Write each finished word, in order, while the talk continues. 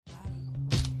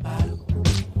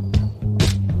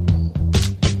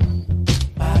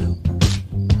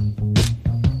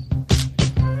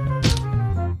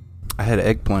had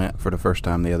eggplant for the first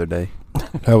time the other day.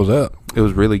 How was that? It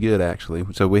was really good, actually.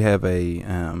 So we have a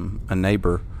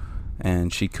neighbor,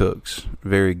 and she cooks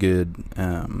very good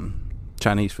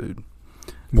Chinese food.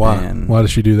 Why? And Why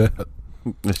does she do that?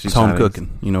 it's home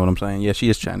cooking. You know what I'm saying? Yeah, she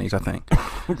is Chinese, I think.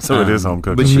 So it is home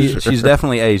cooking. But she's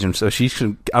definitely Asian, so she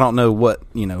should. I don't know what,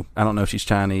 I don't know if she's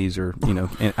Chinese or,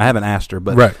 and I haven't asked her,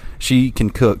 but Right. she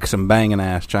can cook some banging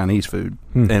ass Chinese food.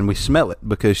 And we smell it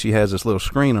because she has this little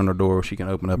screen on her door where she can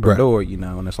open up her Right. door,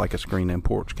 and it's like a screen-in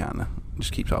porch kind of.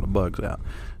 Just keeps all the bugs out.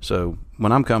 So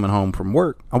when I'm coming home from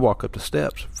work, I walk up the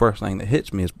steps. First thing that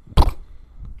hits me is,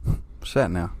 what's that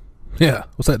now? Yeah.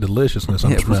 What's that deliciousness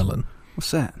I'm smelling?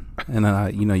 What's that? And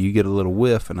then you get a little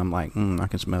whiff, and I'm like, I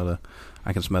can smell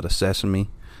the sesame,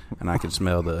 and I can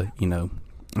smell the,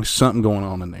 there's something going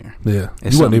on in there. Yeah.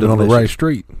 It's You wasn't even on the delicious. right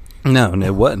street. No, it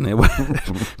wasn't. It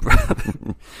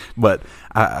wasn't. But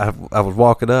I was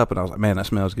walking up, and I was like, man, that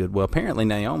smells good. Well, apparently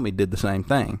Naomi did the same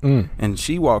thing, and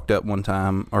she walked up one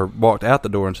time, or walked out the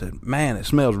door and said, man, it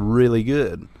smells really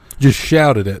good. Just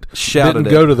shouted it. Shouted Didn't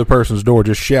it. go to the person's door.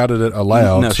 Just shouted it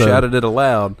aloud. No, shouted it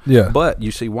aloud. Yeah. But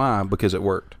you see why? Because it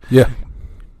worked. Yeah.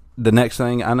 The next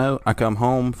thing I know, I come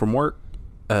home from work.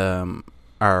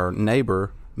 Our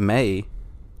neighbor, May,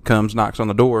 comes, knocks on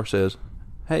the door, says,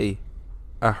 hey,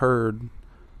 I heard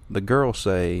the girl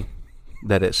say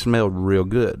that it smelled real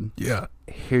good. Yeah.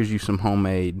 Here's you some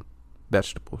homemade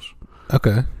vegetables.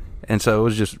 Okay. And so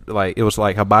it was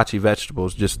like hibachi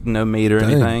vegetables, just no meat or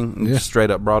Dang. anything. And Yeah. just straight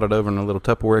up brought it over in a little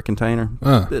Tupperware container.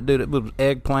 Dude, it was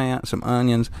eggplant, some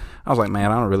onions. I was like,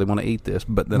 man, I don't really want to eat this.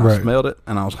 But then I Right. smelled it,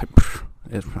 and I was like,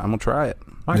 I'm going to try it.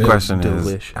 My Yeah. question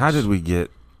Delicious. is, how did we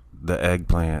get the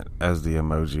eggplant as the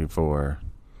emoji for?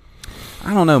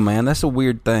 I don't know, man. That's a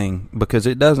weird thing because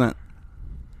it doesn't.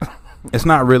 It's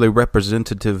not really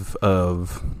representative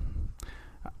of.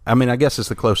 I mean, I guess it's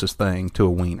the closest thing to a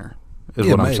wiener, is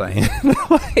Yeah, what maybe. I'm saying.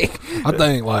 I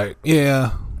think,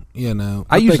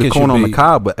 I used think the it corn should on be- the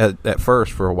cob at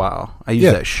first for a while. I used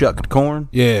Yeah. that shucked corn.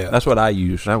 Yeah. That's what I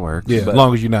used. That works. Yeah, but- as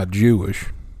long as you're not Jewish.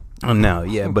 Oh, no,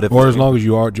 yeah, but if Or as long as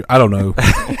you are I don't know.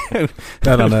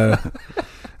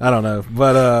 I don't know.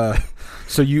 But,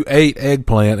 so you ate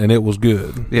eggplant and it was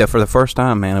good. yeah, for the first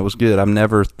time, man, it was good. I've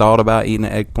never thought about eating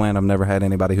an eggplant. I've never had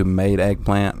anybody who made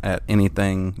eggplant at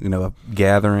anything, a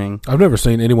gathering. I've never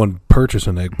seen anyone purchase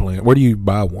an eggplant. Where do you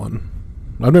buy one?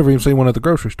 I've never even seen one at the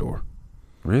grocery store.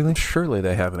 Really? Surely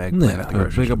they have an eggplant at the As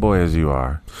grocery big a boy as you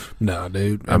are, No,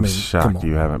 dude. I'm come shocked on.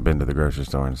 you haven't been to the grocery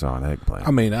store and saw an eggplant.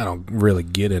 I mean, I don't really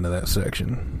get into that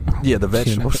section. Yeah, the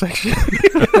vegetable section.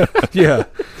 Yeah.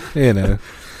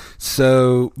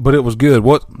 So, but it was good.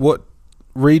 What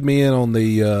read me in on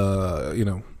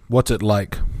the what's it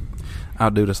like? Oh,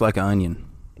 dude, it's like an onion.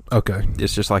 Okay.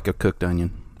 It's just like a cooked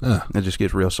onion. It just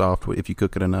gets real soft if you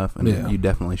cook it enough, and Yeah. you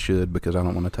definitely should, because I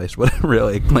don't want to taste what a real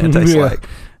eggplant tastes Yeah. like.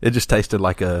 It just tasted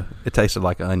like an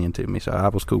onion to me, so I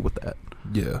was cool with that.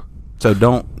 Yeah. So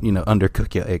don't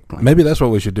undercook your eggplant. Maybe that's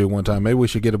what we should do one time. Maybe we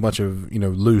should get a bunch of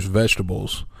loose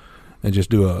vegetables and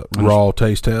just do a raw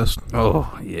taste test.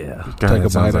 Oh yeah, God, take that a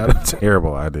sounds bite like out a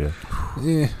terrible idea.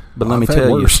 Yeah. but let me I've had tell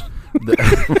you, worse.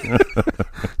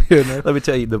 let me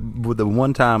tell you, the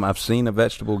one time I've seen a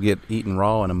vegetable get eaten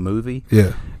raw in a movie,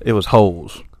 Yeah. it was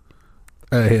holes.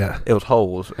 Yeah. It was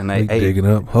holes, and they They ate. digging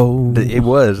up holes. It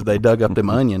was. They dug up them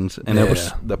onions, and it was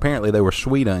Yeah. apparently they were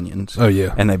sweet onions. Oh,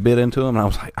 yeah. And they bit into them, and I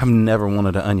was like, I've never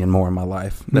wanted an onion more in my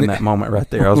life than that moment right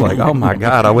there. I was like, oh my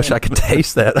God, I wish I could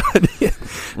taste that onion.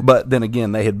 But then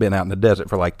again, they had been out in the desert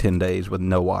for like 10 days with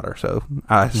no water, so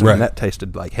I assume Right. that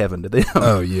tasted like heaven to them.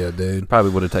 Oh, yeah, dude.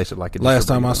 Probably would have tasted like it. Last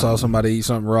time I saw somebody eat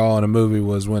something raw in a movie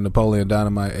was when Napoleon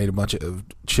Dynamite ate a bunch of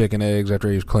chicken eggs after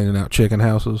he was cleaning out chicken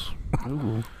houses.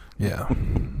 Ooh. Yeah.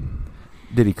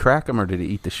 Did he crack them or did he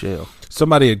eat the shell?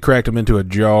 Somebody had cracked them into a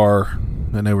jar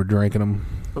and they were drinking them.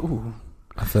 Ooh.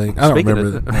 I think. I don't Speaking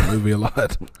remember of- that movie a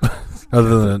lot.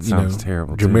 Other than, That sounds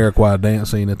terrible, too. Jamiroquai dance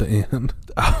scene at the end.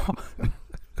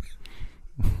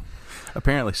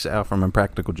 Apparently Sal from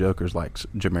Impractical Jokers likes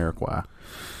Jamiroquai.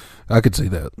 I could see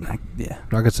that. Yeah.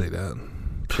 I could see that.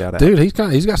 Shout out. Dude, he's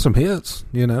got some hits,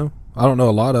 I don't know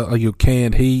a lot of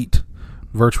Canned Heat,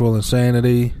 Virtual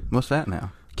Insanity, What's that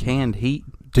now? Canned Heat?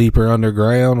 Deeper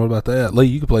Underground. What about that? Lee,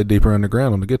 you can play Deeper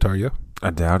Underground on the guitar, yeah?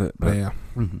 I doubt it. But Yeah.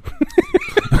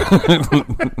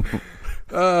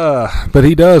 But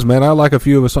he does, man. I like a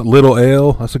few of his songs. Little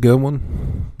L, that's a good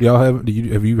one. Y'all have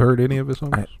you heard any of his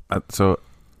songs?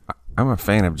 I'm a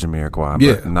fan of Jamiroquai,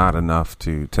 Yeah. but not enough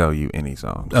to tell you any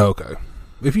songs. Oh, okay.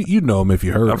 If you know him, if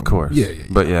you heard him, Of course. Yeah.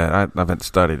 But yeah, I haven't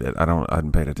studied it. I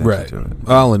hadn't paid attention Right. to it.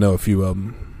 I only know a few of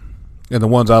them, and the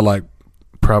ones I like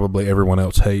probably everyone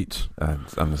else hates. I'm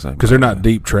the same. Because they're not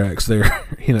deep tracks. They're,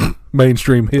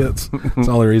 mainstream hits. That's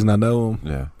the only reason I know them.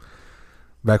 Yeah.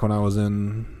 Back when I was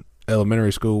in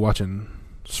elementary school watching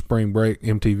Spring Break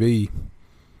MTV,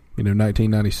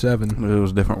 1997. It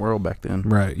was a different world back then.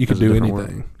 Right. You It could was a do different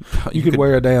anything. world. You could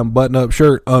wear a damn button-up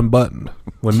shirt unbuttoned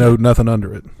with nothing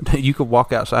under it. You could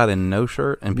walk outside in no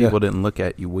shirt and people Yeah. didn't look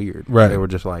at you weird. Right. They were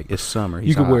just like, it's summer. He's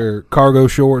You could hot. wear cargo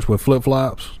shorts with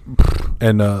flip-flops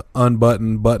and a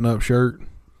unbuttoned button-up shirt.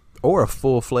 Or a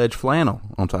full-fledged flannel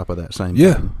on top of that same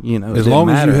Yeah. thing. It As didn't long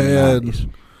as you matter in the had 90s.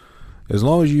 As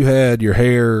long as you had your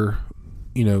hair,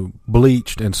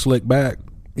 bleached and slicked back,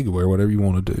 you could wear whatever you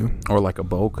want to do. Or like a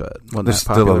bowl cut. Wasn't There's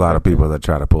that still a popular lot of back then? people that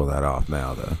try to pull that off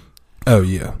now, though. Oh,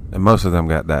 yeah. And most of them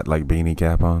got that like beanie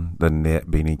cap on, the knit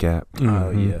beanie cap. Oh,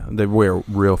 Mhm. yeah. They wear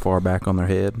real far back on their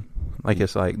head. Like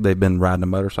it's like they've been riding a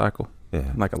motorcycle.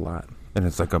 Yeah. Like a lot. And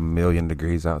it's like 1,000,000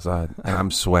 degrees outside, and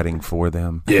I'm sweating for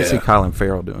them. I Yeah. can see Colin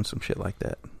Farrell doing some shit like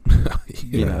that.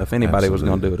 Yeah. If anybody was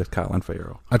going to absolutely. do it, it's Colin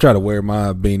Farrell. I try to wear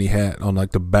my beanie hat on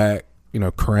like the back,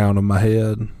 crown of my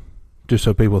head, just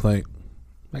so people think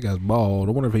that guy's bald.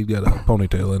 I wonder if he's got a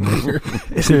ponytail in there.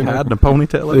 Is he hiding a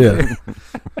ponytail? Yeah.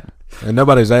 And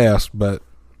nobody's asked, but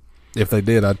if they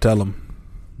did, I'd tell them.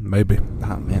 Maybe.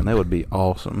 Oh man, that would be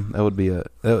awesome. That would be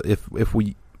if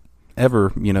we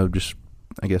ever, just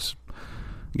I guess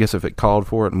if it called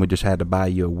for it and we just had to buy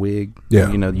you a wig.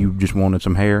 Yeah. You just wanted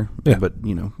some hair. Yeah. But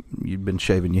you've been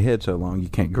shaving your head so long you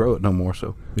can't grow it no more.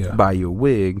 So Yeah. buy you a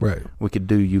wig. Right. We could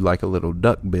do you like a little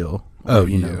duck bill. Oh, Or,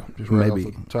 just right maybe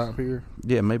off the top here.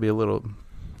 yeah, maybe a little.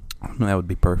 That would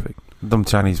be perfect. Them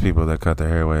Chinese people that cut their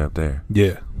hair way up there.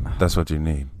 Yeah. That's what you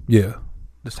need. Yeah.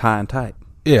 Just high and tight.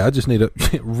 Yeah, I just need it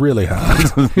really high.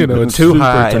 It's Too super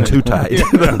high and too tight.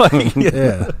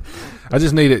 Yeah. I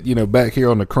just need it, back here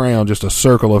on the crown, just a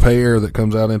circle of hair that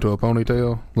comes out into a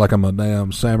ponytail, like I'm a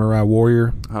damn samurai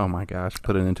warrior. Oh my gosh!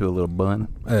 Put it into a little bun.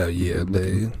 Oh, yeah,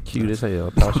 dude. Cute as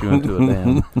hell. Toss you into a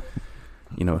damn,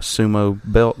 a sumo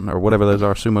belt or whatever those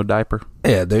are, sumo diaper.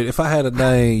 Yeah, dude. If I had a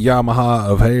dang Yamaha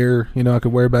of hair, I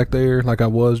could wear back there like I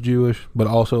was Jewish, but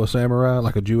also a samurai,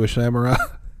 like a Jewish samurai.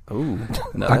 Ooh,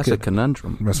 no, I that's a could-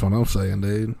 conundrum. That's what I'm saying,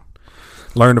 dude.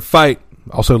 Learn to fight,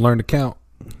 also learn to count,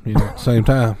 at the same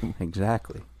time.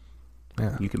 Exactly.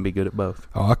 Yeah. You can be good at both.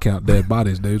 Oh, I count dead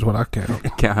bodies, dude. Is what I count.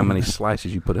 Count how many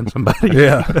slices you put in somebody.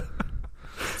 Yeah.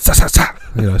 Sa, sa, sa.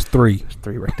 It's 3. There's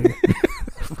 3 right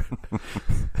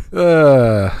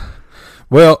there.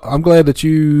 Well, I'm glad that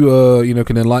you,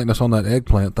 can enlighten us on that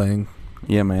eggplant thing.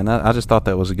 Yeah, man. I just thought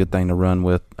that was a good thing to run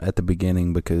with at the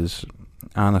beginning because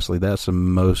honestly, that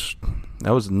was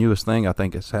the newest thing I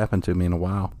think has happened to me in a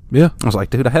while. Yeah. I was like,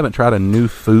 dude, I haven't tried a new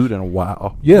food in a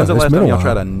while. Yeah, When's the it's last been time a y'all while.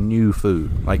 tried a new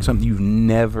food? Like something you've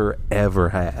never, ever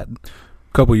had.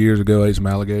 A couple years ago, I ate some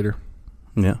alligator.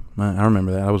 Yeah, I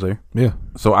remember that. I was there. Yeah.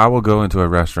 So I will go into a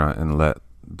restaurant and let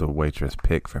the waitress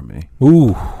pick for me.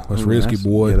 Ooh, that's Ooh, risky,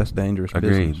 boy. Yeah, that's dangerous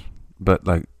Agreed. business. But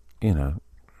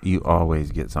you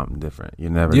always get something different. You're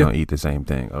never Yeah. gonna eat the same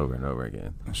thing over and over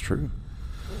again. That's true.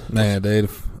 Man, dude,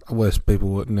 I wish people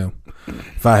would,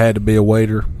 if I had to be a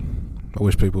waiter, I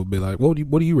wish people would be like, what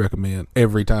do you recommend?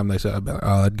 Every time they say, I'd be like,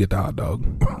 oh, I'd get the hot dog.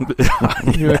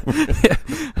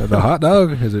 The hot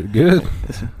dog, is it good?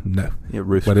 No. Yeah,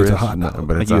 Ruth's But it's a Chris. hot dog.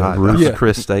 But Like it's you a at hot Ruth's dog. Yeah.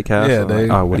 Chris Steakhouse. Yeah, I'm dude.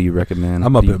 like, oh, what do you recommend?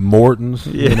 I'm up Do you- at Morton's,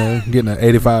 Yeah. getting an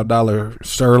 $85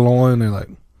 sirloin. They're like,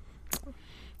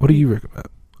 what do you recommend?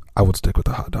 I would stick with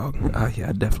the hot dog. Oh, yeah,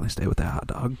 I'd definitely stay with that hot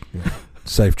dog.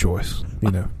 Safe choice,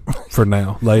 for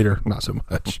now. Later, not so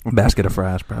much. Basket of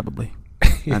fries, probably.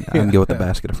 I can go with the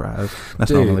basket of fries. That's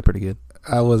Dude. normally pretty good.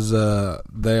 I was there.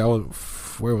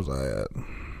 Where was I at?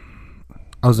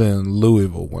 I was in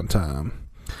Louisville one time,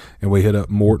 and we hit up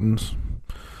Morton's,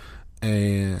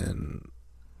 and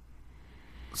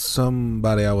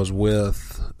somebody I was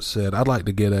with said, "I'd like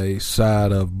to get a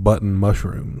side of button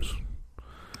mushrooms,"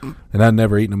 and I'd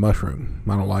never eaten a mushroom.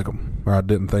 I don't like them, or I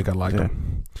didn't think I liked Yeah.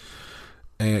 them,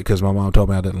 and because my mom told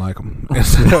me I didn't like them. You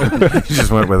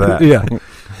just went with that. Yeah.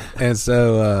 And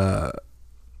so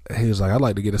he was like, I'd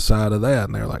like to get a side of that.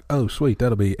 And they're like, oh, sweet,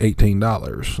 that'll be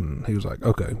 $18. And he was like,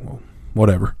 okay, well,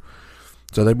 whatever.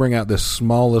 So they bring out this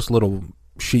smallest little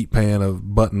sheet pan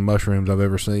of button mushrooms I've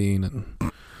ever seen.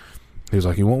 And he was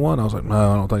like, you want one? I was like,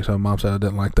 no, I don't think so. Mom said I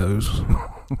didn't like those.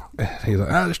 He was like,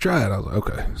 I'll just try it. I was like,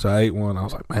 okay. So I ate one. I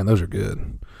was like, man, those are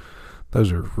good.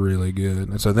 Those are really good.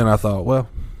 And so then I thought, well,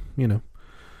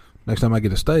 next time I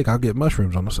get a steak, I'll get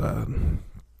mushrooms on the side.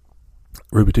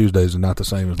 Ruby Tuesdays is not the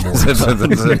same as Morton's.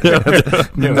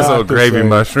 This old gravy same.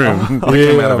 mushroom Oh,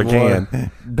 came yeah, out of a boy.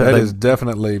 can. That is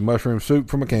definitely mushroom soup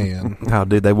from a can. Oh,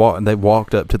 dude, they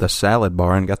walked up to the salad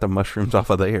bar and got the mushrooms off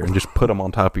of there and just put them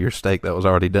on top of your steak that was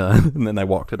already done, and then they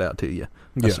walked it out to you.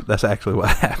 That's actually what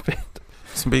happened.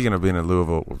 Speaking of being in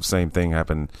Louisville, same thing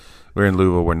happened. We're in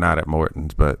Louisville. We're not at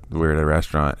Morton's, but we're at a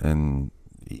restaurant, and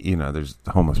you know, there's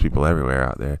homeless people everywhere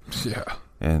out there. Yeah.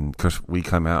 And because we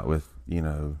come out with,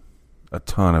 a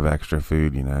ton of extra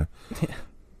food,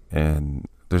 and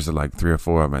there's like 3 or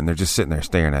 4 of them, and they're just sitting there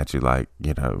staring at you like,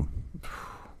 you know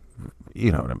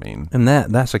what I mean. And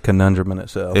that's a conundrum in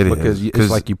itself. It because is, it's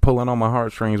like you pulling on my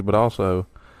heartstrings, but also,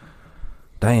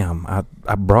 damn, I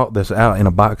brought this out in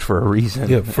a box for a reason.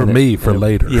 Yeah, for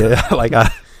later. Yeah, like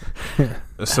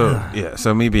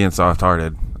So me being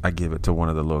soft-hearted, I give it to one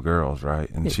of the little girls, right?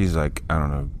 And she's like, I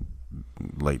don't know,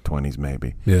 late 20s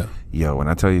maybe. Yeah. Yo, when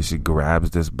I tell you she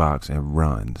grabs this box and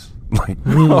runs, like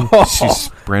she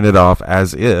sprinted off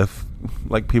as if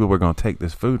like people were going to take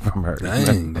this food from her.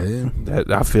 Dang,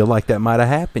 dude. I feel like that might have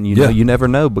happened. You Yeah. know, you never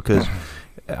know, because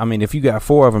I mean, if you got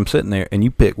 4 of them sitting there and you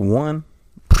pick one,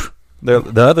 the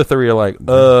other 3 are like,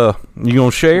 you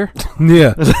gonna share?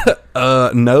 Yeah.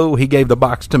 No, he gave the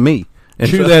box to me. And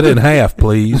Chew so- that in half,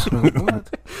 please.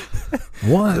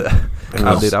 What?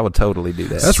 I would totally do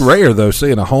that. That's rare, though,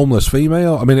 seeing a homeless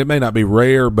female. I mean, it may not be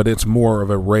rare, but it's more of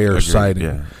a rare Agreed, sighting.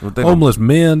 yeah. Well, they don't- Homeless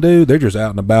men, dude, they're just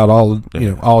out and about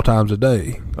all times a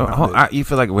day. you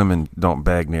feel like women don't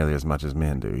beg nearly as much as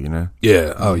men do, you know?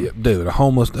 Yeah. Oh, yeah. Dude, a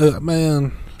homeless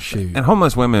man, shoot. And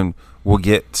homeless women will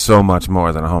get so much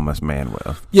more than a homeless man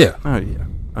will. Yeah. Oh yeah.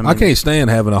 I can't stand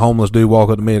having a homeless dude walk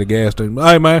up to me at a gas station.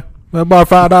 Hey, man, I borrow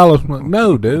 $5. I'm like,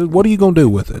 no, dude, what are you going to do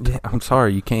with it? Yeah, I'm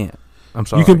sorry, you can't. I'm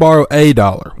sorry. You can borrow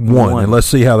 $1, one, and let's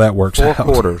see how that works 4 out.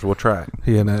 quarters. We'll try it.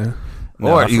 You know?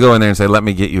 No, Or you go in there and say, let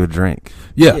me get you a drink.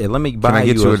 Yeah. Yeah, let me buy Can I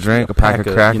get you a drink, a pack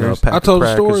of crackers? pack I of told a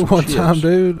crackers, story some one chips. time,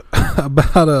 dude,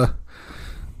 about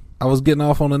I was getting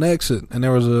off on an exit, and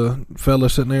there was a fella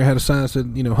sitting there, had a sign that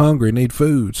said, hungry, need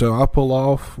food. So I pull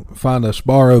off, find a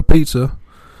Sbarro pizza,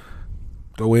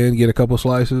 go in, get a couple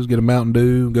slices, get a Mountain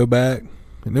Dew, go back.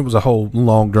 And it was a whole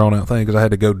long, drawn-out thing because I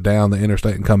had to go down the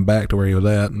interstate and come back to where he was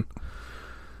at. And,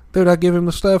 dude, I give him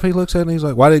the stuff. He looks at it, and he's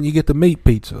like, why didn't you get the meat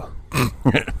pizza?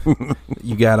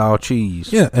 You got all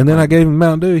cheese. Yeah, and then I gave him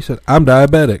Mountain Dew. He said, I'm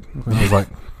diabetic. And I was like,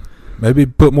 maybe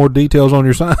put more details on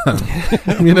your sign.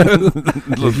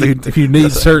 if you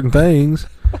need certain things.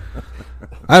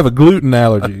 I have a gluten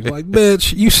allergy. Like,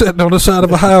 bitch, you sitting on the side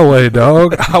of a highway,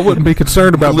 dog. I wouldn't be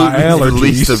concerned about my Gluten's the allergies.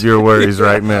 least of your worries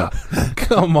right now.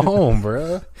 Come on,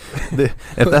 bro. If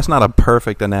that's not a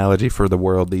perfect analogy for the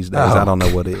world these days, I don't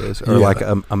know what is. Or Yeah. like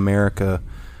America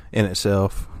in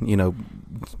itself,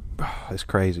 it's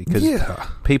crazy. Because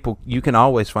people, you can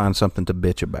always find something to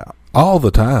bitch about. All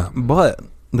the time. But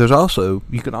there's also,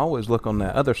 you can always look on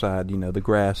that other side, the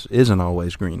grass isn't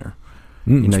always greener.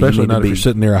 Especially need not to if you're be-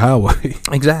 sitting near a highway.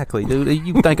 Exactly, dude.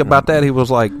 You think about that, he was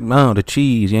like, no, the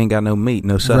cheese, you ain't got no meat,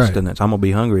 no sustenance. I'm going to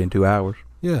be hungry in 2 hours.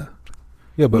 Yeah.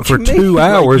 Yeah, but What for you mean? 2 Like,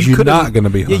 hours, you you're coulda- not going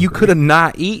to be hungry. Yeah, you could have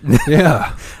not eaten.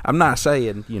 Yeah. I'm not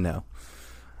saying,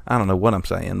 I don't know what I'm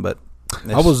saying, but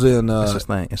I was in it's a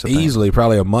thing. It's a thing. easily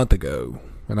probably a month ago,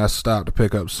 and I stopped to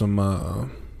pick up some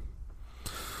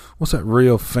what's that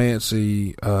real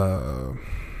fancy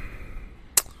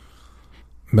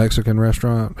Mexican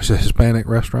restaurant? It's a Hispanic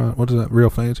restaurant. What is that real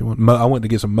fancy one? I went to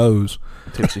get some Moe's,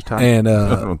 Tipsy Top. and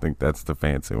I don't think that's the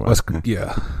fancy one.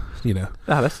 yeah,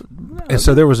 that's And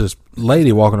so there was this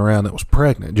lady walking around that was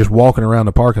pregnant, just walking around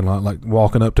the parking lot, like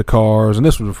walking up to cars. And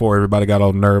this was before everybody got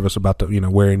all nervous about the,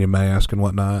 wearing your mask and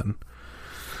whatnot. And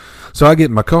so I get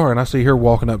in my car and I see her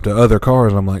walking up to other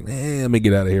cars, and I'm like, let me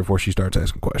get out of here before she starts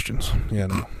asking questions,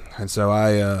 And so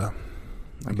I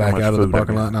back out of the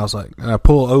parking lot, and I was like, and I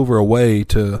pull over away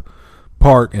to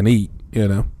park and eat,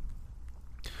 And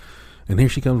here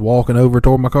she comes walking over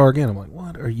toward my car again. I'm like,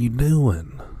 what are you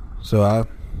doing? So I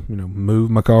move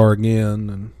my car again,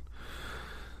 and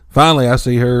finally I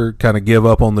see her kind of give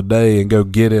up on the day and go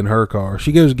get in her car.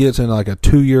 She gets in like a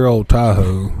 2-year-old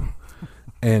Tahoe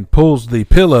and pulls the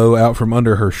pillow out from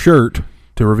under her shirt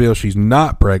to reveal she's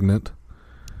not pregnant,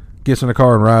 gets in the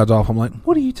car and rides off. I'm like,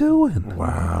 what are you doing?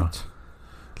 Wow.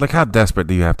 Like, how desperate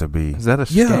do you have to be? Is that a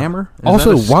scammer? Is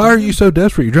Also, that a why are you so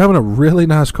desperate? You're driving a really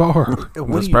nice car.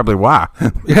 That's probably why.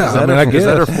 Yeah, I Is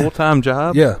that her guess. full-time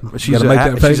job? Yeah. She's Gotta make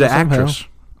that she's an payment somehow. actress.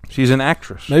 She's an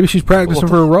actress. Maybe she's practicing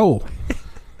for a role.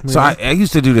 So I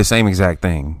used to do the same exact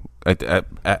thing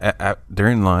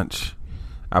during lunch.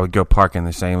 I would go park in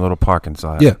the same little parking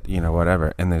slot. Yeah. You know,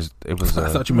 whatever. And it was. I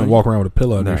thought you meant walk around with a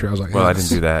pillow under your shirt. I was like, well, I didn't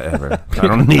do that ever. I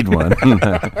don't need one.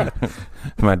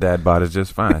 My dad bought it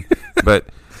just fine. But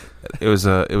it was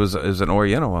an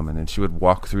Oriental woman, and she would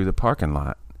walk through the parking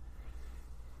lot.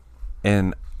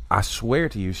 And I swear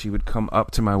to you, she would come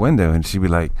up to my window and she'd be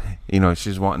like, you know,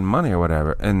 she's wanting money or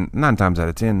whatever. And 9 times out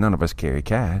of 10, none of us carry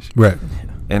cash. Right.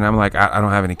 And I'm like, I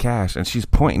don't have any cash. And she's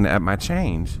pointing at my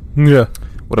change. Yeah.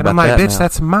 What And about I'm like, that bitch, now?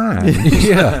 that's mine.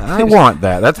 Yeah. I want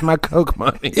that. That's my Coke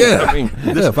money. Yeah. I mean,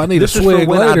 Yeah, if I need a This is for swig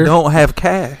when later. I don't have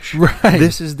cash. Right.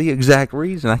 This is the exact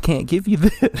reason I can't give you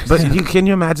this. but can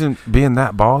you imagine being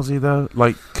that ballsy though?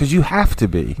 Like, because you have to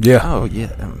be. Yeah. Oh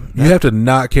yeah. You have to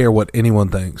not care what anyone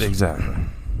thinks. Exactly.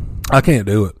 I can't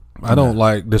do it. I don't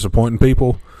like disappointing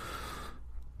people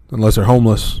unless they're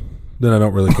homeless. Then I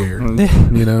don't really care.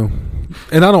 You know?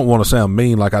 And I don't want to sound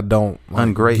mean, like I don't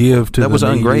Ungrateful. give to that the was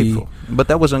needy. ungrateful. But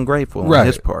that was ungrateful Right. on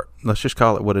his part. Let's just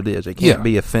call it what it is. It can't Yeah.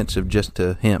 be offensive just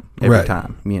to him every Right.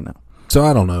 time, you know. So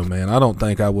I don't know, man. I don't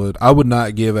think I would. I would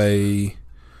not give a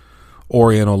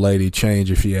Oriental lady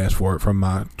change if she asked for it from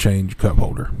my change cup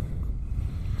holder.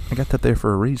 I got that there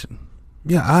for a reason.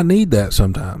 Yeah, I need that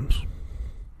sometimes.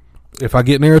 If I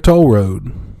get near a toll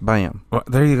road, Bam. Well,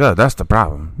 there you go. That's the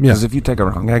problem. Yeah. Because if you take a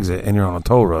wrong exit and you're on a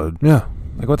toll road, yeah.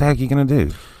 like, what the heck are you going to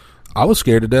do? I was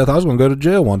scared to death. I was going to go to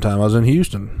jail one time. I was in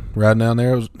Houston, riding down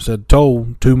there. It said toll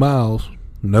 2 miles,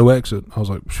 no exit. I was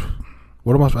like,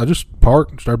 what am I just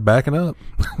parked and started backing up.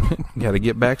 Got to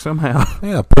get back somehow.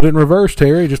 Yeah, put it in reverse,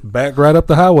 Terry. Just backed right up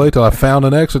the highway till I found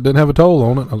an exit, didn't have a toll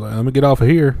on it. I was like, let me get off of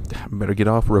here. Better get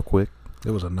off real quick.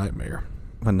 It was a nightmare.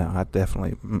 But no, I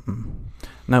definitely.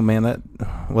 No, man.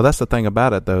 That's the thing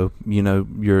about it, though. You know,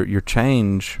 your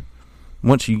change.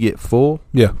 Once you get full,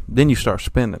 Yeah. then you start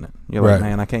spending it. You're Right. like,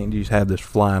 man, I can't just have this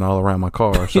flying all around my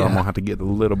car, so Yeah. I'm gonna have to get a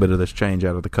little bit of this change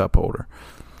out of the cup holder.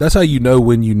 That's how you know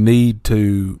when you need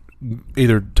to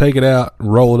either take it out,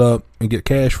 roll it up, and get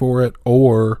cash for it,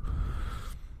 or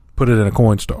put it in a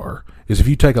Coinstar. Is if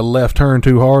you take a left turn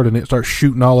too hard and it starts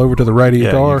shooting all over to the right of your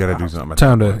Yeah, car, you got to do something.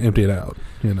 time to empty it out.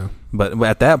 You know. But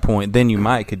at that point, then you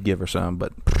might could give her some.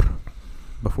 But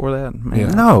before that, man,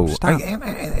 Yeah. No. stop. Like, and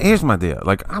here's my deal.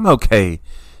 Like, I'm okay.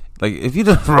 Like, if you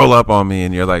just roll up on me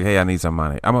and you're like, hey, I need some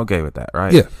money, I'm okay with that,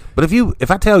 right? Yeah. But if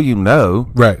I tell you no,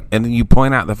 Right. and then you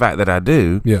point out the fact that I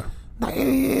do, Yeah.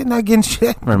 you're not getting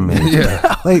shit from me.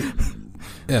 Yeah. Like,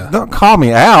 Yeah. don't call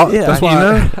me out. Yeah, That's why you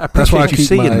know, I I that's why I appreciate you keep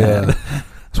seeing my, that.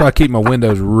 that's why I keep my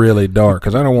windows really dark,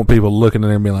 because I don't want people looking in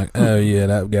there and being like, "Oh yeah,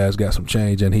 that guy's got some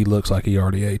change, and he looks like he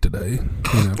already ate today."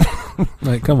 You know,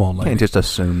 like, come on, lady. Can't just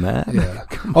assume that. Yeah.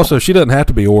 Also, she doesn't have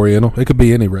to be Oriental. It could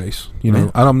be any race. You know,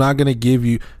 Yeah. and I'm not going to give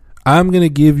you. I'm going to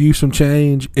give you some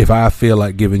change if I feel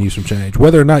like giving you some change,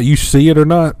 whether or not you see it or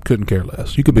not. Couldn't care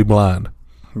less. You could be blind.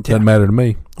 Doesn't matter to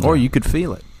me. Or you could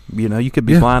feel it. You know, you could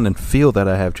be Yeah. blind and feel that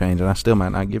I have change, and I still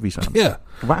might not give you something. Yeah.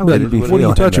 Why What you be are you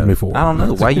feeling touching that? me for? I don't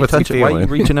know. Why you What's he touching? Why you feeling?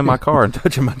 reaching in my car and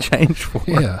touching my change for?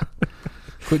 Yeah.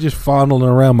 Quit just fondling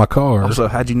around my car. Also,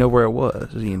 how'd you know where it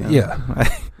was? You know. Yeah.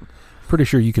 Pretty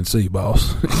sure you can see,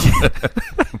 boss.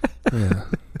 Yeah.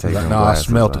 Take Like, them no, I glasses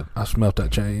smelt off. it. I smelt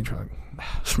that change. Like,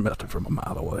 Smelt it from a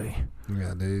mile away.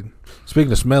 yeah, dude.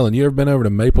 Speaking of smelling, you ever been over to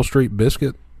Maple Street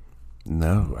Biscuit?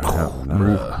 No, I don't know.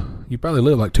 Bruh. You probably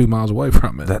live like 2 miles away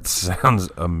from it. That sounds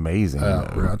amazing. Oh,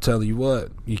 though. bro, I'll tell you what.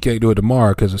 You can't do it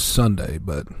tomorrow because it's Sunday,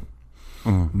 but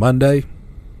Mm. Monday,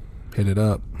 hit it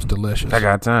up. It's delicious. I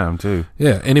got time too.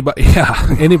 Yeah,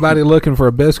 anybody looking for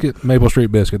a biscuit, Maple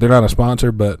Street Biscuit. They're not a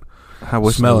sponsor, but I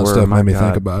wish smelling they were. stuff My made me God.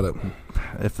 think about it.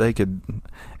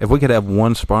 If we could have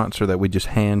one sponsor that we just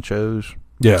hand chose.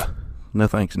 Yeah. No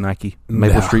thanks, Nike.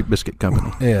 Maple Nah. Street Biscuit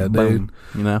Company. Yeah, dude. Boom.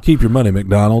 You know. Keep your money,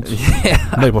 McDonald's.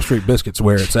 Yeah. Maple Street Biscuit's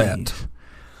where it's at.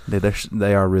 Jeez.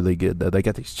 They are really good though. They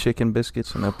got these chicken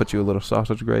biscuits and they'll put you a little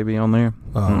sausage gravy on there.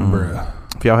 Oh, bruh.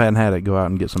 If y'all hadn't had it, go out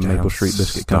and get some Damn, Maple Street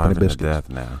Biscuit Company starving to biscuits. death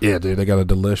now. Yeah, dude, they got a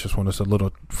delicious one. It's a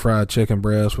little fried chicken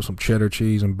breast with some cheddar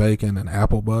cheese and bacon and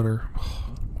apple butter.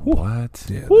 What?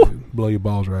 Yeah, dude, blow your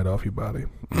balls right off your body.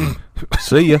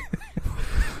 See ya.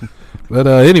 But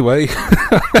anyway,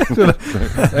 back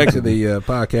to the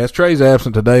podcast. Trey's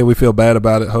absent today. We feel bad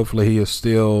about it. Hopefully he is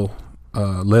still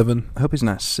living. I hope he's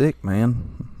not sick,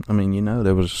 man. I mean, you know,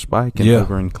 there was a spike Yeah.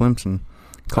 over in Clemson.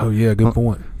 Oh, yeah, good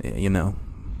point. Yeah, you know,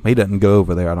 he doesn't go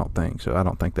over there, I don't think. So I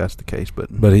don't think that's the case. But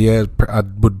But he has, I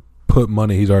would put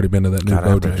money he's already been to that new Gotta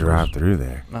have to Bojangles. drive through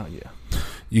there. oh yeah,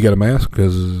 You got a mask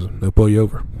because they'll pull you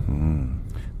over. Mm.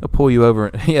 they'll pull you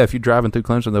over. Yeah, if you're driving through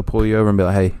Clemson, they'll pull you over and be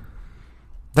like, "Hey,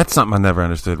 That's something I never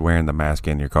understood, wearing the mask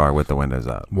in your car with the windows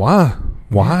up. Why?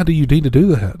 Why do you need to do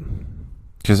that?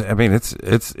 Because I mean,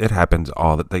 it happens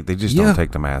all that they just Yeah. don't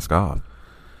take the mask off.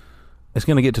 it's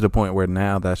going to get to the point where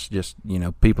now that's just,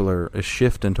 people are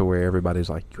shifting to where everybody's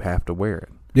like, you have to wear it.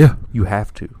 Yeah. You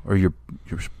have to, or you're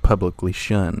publicly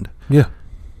shunned. Yeah.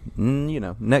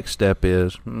 Next step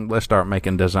is let's start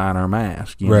making designer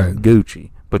masks. Right.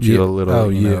 Gucci. Put you Yeah. a little, Oh,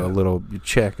 a little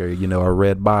check or, a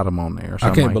red bottom on there or I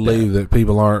something can't like believe that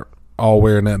people aren't all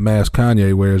wearing that mask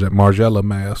Kanye wears, that Margiela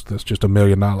mask that's just $1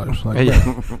 million. Like, Yeah.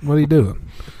 what are you doing?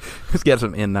 It's got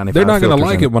some N95 They're not going to filters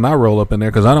like in it when I roll up in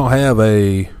there because I don't have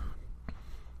a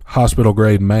hospital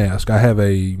grade mask. I have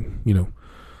a,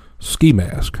 ski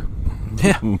mask.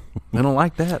 Yeah. They don't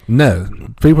like that. No.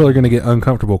 People are going to get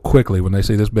uncomfortable quickly when they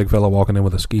see this big fella walking in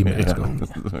with a ski mask on.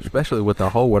 Especially with the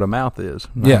hole where the mouth is.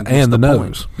 Yeah, What's and the point?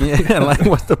 nose. Yeah, like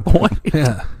what's the point?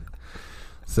 Yeah.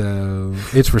 So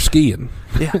it's for skiing.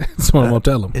 Yeah. That's what I'm going to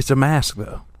tell them. It's a mask,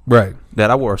 though. Right.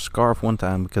 That I wore a scarf one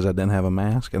time because I didn't have a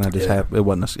mask, and I just had it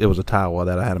was a towel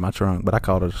that I had in my trunk, but I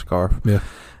called it a scarf. Yeah.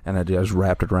 And I just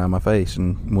wrapped it around my face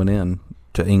and went in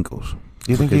to Ingles.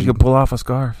 Do you think you could pull off a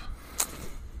scarf?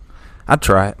 I'd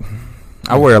try it.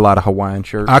 I wear a lot of Hawaiian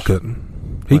shirts. I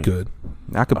couldn't. He could.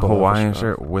 I could A pull off Hawaiian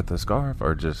scarf. shirt with a scarf,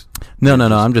 or just No.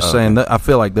 I'm just saying okay. that I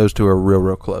feel like those two are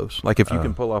real close. Like if you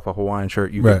can pull off a Hawaiian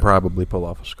shirt, you Right. could probably pull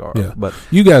off a scarf. Yeah. But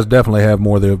You guys definitely have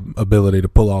more the ability to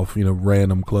pull off,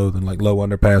 random clothing like low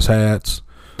underpass hats,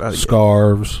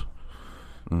 scarves,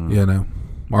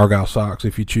 Argyle socks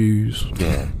if you choose.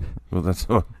 yeah. Well, that's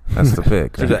the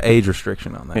pick. there's an age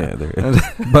restriction on that. Yeah, there is.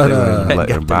 But They wouldn't let got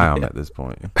them buy to- them at this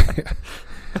point.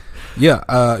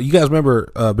 yeah, you guys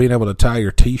remember being able to tie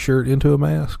your T-shirt into a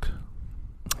mask?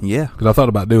 Yeah. Because I thought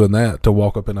about doing that to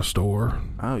walk up in a store.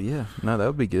 Oh yeah. No, that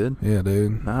would be good. Yeah,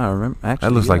 dude. No, I remember. Actually,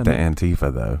 That looks like the yeah,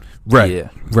 Antifa, though. Right. Yeah.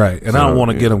 Right. And I So, don't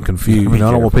want to get them confused. be I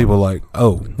don't want careful. people like,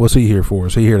 oh, what's he here for?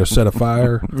 Is he here to set a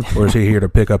fire, or is he here to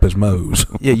pick up his mows?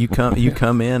 Yeah, you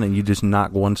come in and you just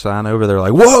knock one sign over. They're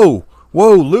like, whoa,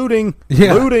 looting,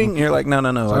 Yeah. looting. And you're like, no.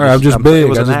 Sorry, I'm just big. It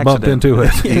was I an just bumped accident. into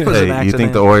it. It was an Hey, you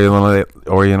think accident.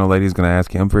 the Oriental lady's going to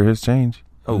ask him for his change?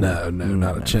 Oh, No,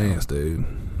 not a chance, dude.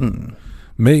 Mm.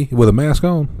 Me with a mask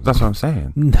on? That's what I'm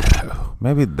saying. No.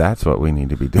 Maybe that's what we need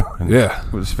to be doing. Yeah.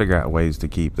 We'll just figure out ways to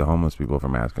keep the homeless people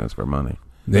from asking us for money.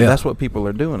 Yeah. That's what people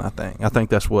are doing. I think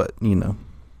that's what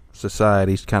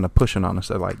society's kind of pushing on us.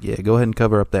 They're like, yeah, go ahead and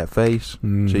cover up that face so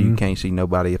you Mhm. can't see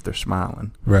nobody if they're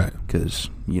smiling, Right.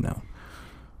 because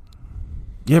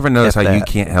You ever notice F how you that.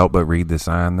 can't help but read the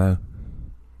sign, though?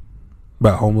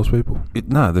 About homeless people?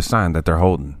 No, the sign that they're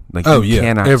holding. Like, Oh, you yeah.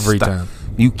 cannot Every stop. time.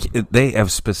 They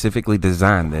have specifically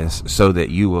designed this so that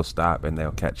you will stop and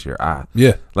they'll catch your eye.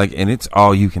 Yeah. Like, and it's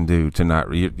all you can do to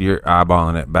not. You're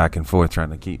eyeballing it back and forth,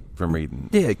 trying to keep from reading.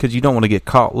 yeah, because you don't want to get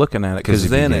caught looking at it, 'Cause because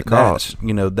if you then get caught-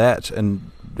 that's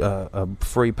a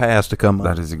free pass to come up.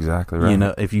 That is exactly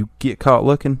right. If you get caught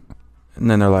looking, and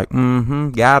then they're like,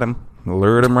 got him,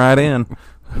 lured him right in,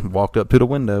 walked up to the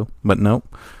window, but nope.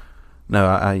 No,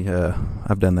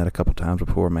 I've done that a couple times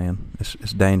before, man. It's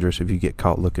dangerous if you get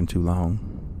caught looking too long.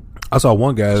 I saw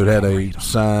one guy who had a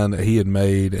sign that he had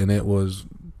made, and it was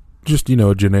just,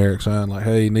 a generic sign like,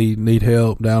 hey, need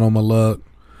help, down on my luck,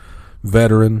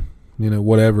 veteran,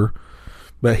 whatever.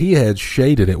 But he had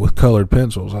shaded it with colored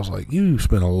pencils. I was like, you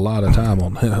spent a lot of time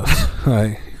on this.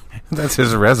 Like, That's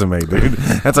his resume, dude.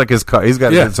 That's like his car. He's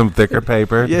got Yeah. some thicker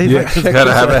paper. Yeah, he's like, He's check got to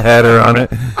this have out. a header on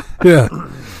it. yeah.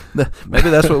 Maybe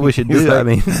that's what we should He's do. like, I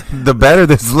mean, the better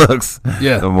this looks,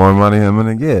 Yeah. the more money I'm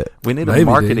going to get. we need Maybe, a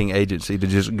marketing agency to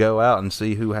just go out and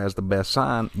see who has the best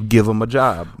sign, give them a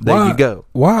job. There you go.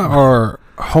 Why are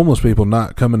homeless people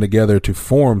not coming together to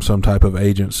form some type of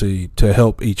agency to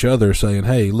help each other, saying,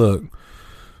 hey, look,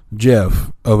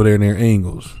 Jeff over there near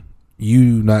Ingles,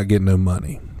 you not getting no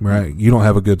money, right? You don't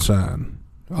have a good sign.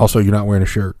 Also, you're not wearing a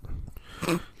shirt.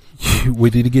 We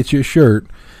need to get you a shirt,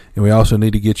 and we also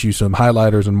need to get you some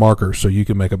highlighters and markers so you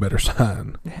can make a better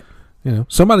sign.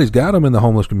 Somebody's got them in the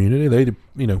homeless community.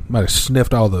 They, might have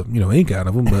sniffed all the, ink out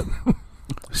of them, but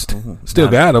still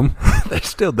got them. They're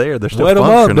still there. They're still Wet them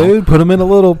up, functional. dude. Put them in a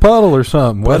little puddle or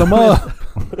something. Wet them up.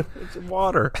 Some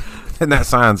water. And that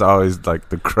sign's always like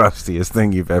the crustiest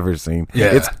thing you've ever seen. Yeah.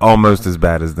 It's almost as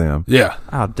bad as them. Yeah.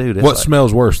 Oh, dude. It's What like,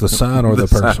 smells worse, the sign or the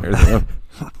sign person? or them.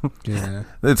 Yeah.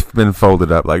 It's been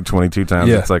folded up like 22 times.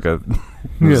 Yeah. It's like a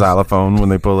Yes. xylophone when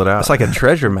they pull it out. It's like a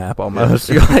treasure map almost.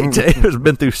 You're like, Dave has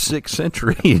been through 6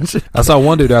 centuries. I saw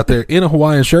one dude out there in a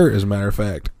Hawaiian shirt, as a matter of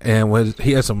fact, and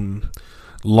he had some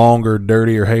longer,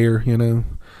 dirtier hair,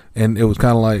 and it was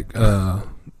kind of like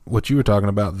what you were talking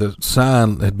about. The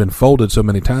sign had been folded so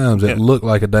many times it looked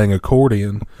like a dang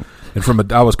accordion.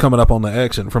 And I was coming up on the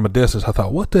exit, and from a distance, I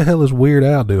thought, "What the hell is Weird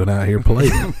Al doing out here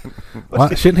playing?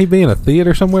 Why, shouldn't he be in a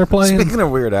theater somewhere playing?" Speaking of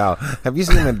Weird Al, have you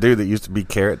seen that dude that used to be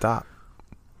Carrot Top?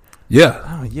 Yeah.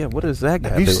 Oh yeah, what is that guy?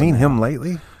 Have you doing seen now? him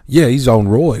lately? Yeah, he's on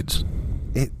roids.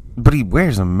 But he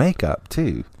wears a makeup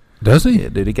too. Does he? Yeah,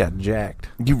 dude, he got jacked.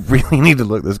 You really need to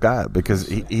look this guy up because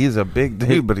he's a big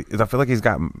dude, but I feel like he's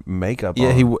got makeup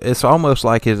Yeah, on. it's almost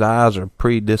like his eyes are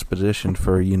predispositioned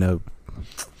for,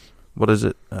 what is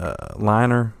it?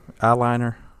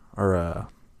 Eyeliner or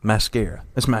mascara.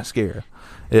 It's mascara.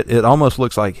 It almost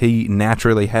looks like he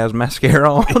naturally has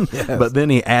mascara on, Yes. but then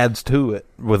he adds to it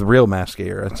with real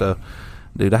mascara. So,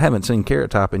 dude, I haven't seen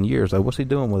Carrot Top in years, though. What's he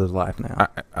doing with his life now?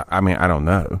 I mean, I don't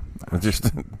know. It's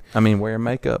just Wearing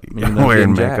makeup. wearing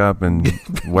getting jacked. makeup and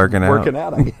working out. Working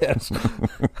out, I guess.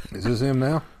 Is this him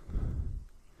now?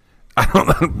 I don't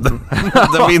know.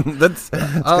 I mean, that's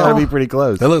got to be pretty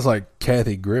close. That looks like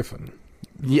Kathy Griffin.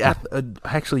 Yeah,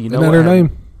 actually, Isn't that her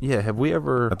name? Yeah, have we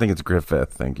ever... I think it's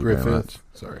Griffith. Thank you very much.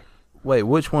 Sorry. Wait,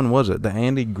 which one was it? The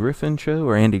Andy Griffin show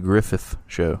or Andy Griffith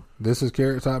show? This is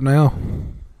Carrot Top now.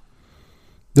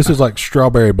 This is like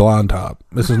Strawberry Blonde Top.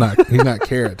 This is not. He's not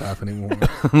Carrot Top anymore.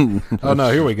 Oh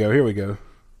no! Here we go.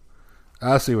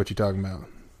 I see what you're talking about.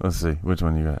 Let's see which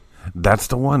one you got. That's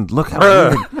the one. Look how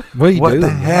weird. What are you What doing? the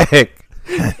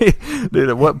heck? Dude,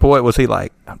 at what point was he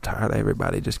like, I'm tired of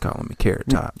everybody just calling me Carrot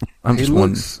Top. I'm He just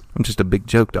looks- I'm just a big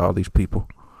joke to all these people.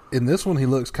 In this one, he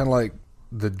looks kind of like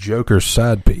the Joker's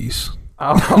side piece.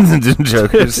 Oh,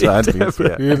 Joker's side piece.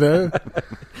 Yeah. You know?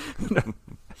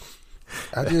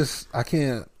 I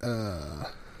can't.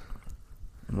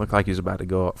 look like he's about to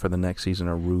go up for the next season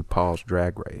of RuPaul's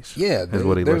Drag Race. Yeah, is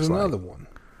what he there's looks another like. one.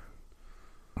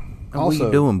 What are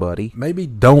you doing, buddy? Maybe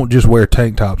don't just wear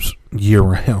tank tops year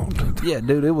round. Yeah,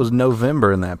 dude, it was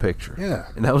November in that picture. Yeah,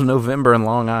 And that was November in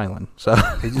Long Island. So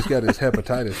he just got his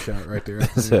hepatitis shot right there.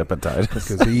 It's hepatitis.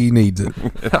 Because he needs it.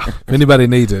 If anybody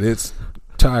needs it, it's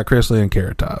Ty Chrisley and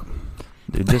Carrot Top.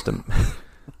 dude, just a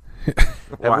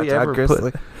Why we Todd ever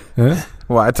Chrisley? Huh?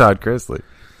 Why Todd Chrisley?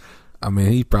 I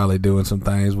mean, he's probably doing some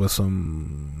things with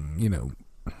some,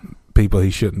 people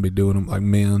he shouldn't be doing them, like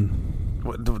men.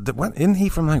 What? Isn't he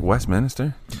from like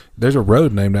Westminster? There's a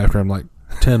road named after him, like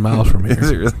 10 miles from here.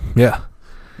 Is it really? Yeah.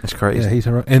 it's crazy. Yeah, he's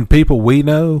and people we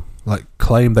know, like,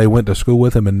 claim they went to school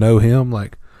with him and know him.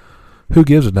 Like, who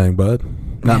gives a dang, bud?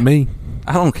 Not Yeah. me.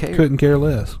 I don't care. Couldn't care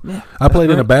less. Yeah, I played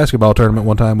in a right. basketball tournament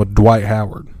one time with Dwight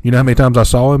Howard. You know how many times I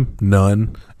saw him?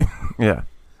 None. Yeah.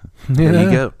 There you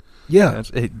go. Yeah.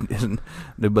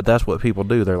 Dude, but that's what people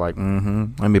do. They're like,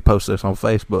 let me post this on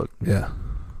Facebook. Yeah.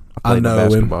 I played know a him.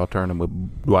 basketball tournament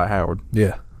with Dwight Howard.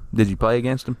 Yeah. Did you play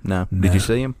against him? No. No. Did you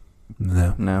see him?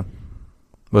 No. No.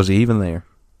 Was he even there?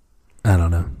 I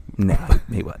don't know. No,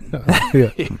 he wasn't.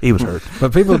 Yeah. He was hurt.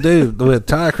 But people do. With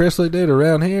Ty Chrisley, dude,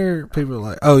 around here, people are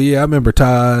like, oh, yeah, I remember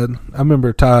Todd. I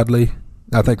remember Todd Lee.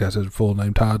 I think that's his full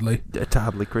name, Todd Lee.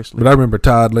 Todd Lee Chrisley. But I remember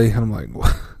Todd Lee. And I'm like,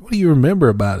 what do you remember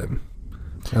about him?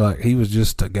 They're like, he was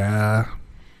just a guy.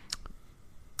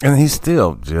 And he's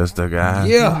still just a guy.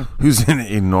 Yeah. Who's in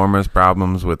enormous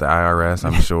problems with the IRS,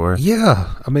 I'm sure.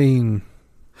 Yeah. I mean,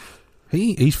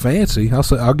 he's fancy.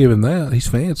 I'll give him that. He's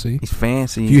fancy. He's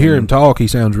fancy. If you hear him talk, he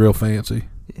sounds real fancy.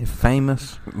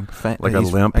 famous. Like a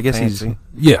limp I guess fancy?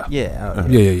 Yeah. Yeah.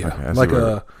 Yeah. Okay, I see like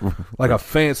where- like a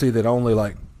fancy that only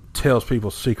like tells people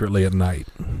secretly at night.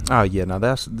 Oh yeah. Now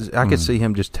I could see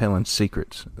him just telling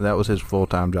secrets. That was his full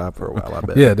time job for a while. I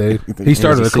bet. Yeah, dude. think He he's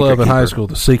started a a club secret in high keeper. school,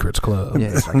 the Secrets Club. Yeah.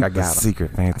 It's like I The got him.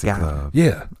 secret fancy I got him. club.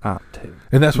 Yeah. Oh, dude.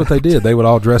 And that's what they did. They would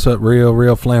all dress up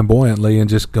real flamboyantly and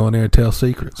just go in there and tell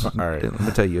secrets. All right. Let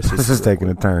me tell you a secret. This is taking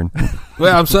a turn.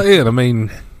 Well, I'm saying, I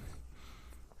mean,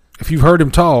 if you've heard him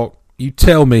talk, you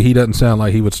tell me he doesn't sound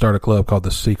like he would start a club called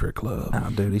the Secret Club. Oh,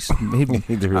 dude.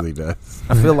 He really does.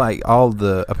 I feel like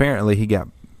apparently he got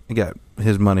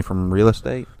his money from real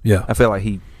estate. Yeah. I feel like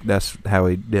that's how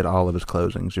he did all of his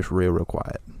closings, just real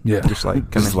quiet. Yeah. Just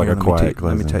like come Just in like here, a let me quiet tell you-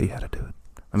 Let me closing. tell you how to do it.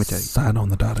 Let me tell you. Sign on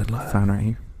the dotted line. Sign right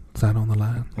here. Sign on the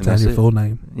line. And Sign that's your it. full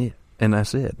name. Yeah. And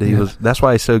that's it. Yeah. That's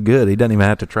why he's so good. He doesn't even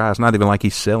have to try. It's not even like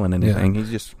he's selling anything.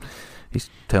 He's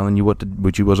telling you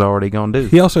what you was already gonna do.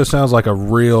 He also sounds like a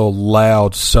real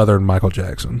loud Southern Michael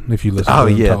Jackson. If you listen Oh,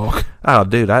 to him yeah. talk, Oh,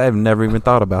 dude, I have never even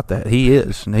thought about that. He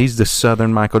is. And he's the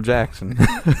Southern Michael Jackson.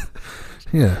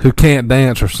 yeah, who can't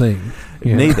dance or sing.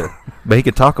 Yeah. Neither. But he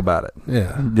could talk about it.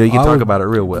 Yeah, He can I talk would- about it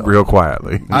real well. Real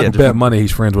quietly. I'd Yeah, bet money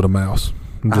he's friends with a mouse.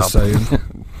 I'm just saying.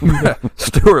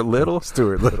 Stuart Little.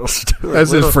 Stuart Little.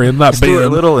 That's his friend, not Stuart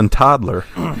Ben. Little and Toddler.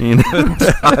 You know,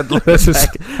 Toddler. That's his,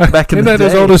 back in isn't the that day.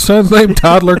 his oldest son's name?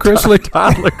 Toddler Chrisley.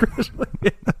 Toddler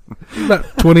Chrisley. He's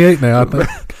about 28 now, I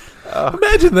think.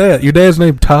 Imagine that. Your dad's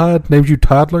named Todd, names you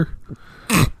Toddler.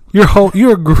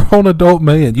 You're a grown adult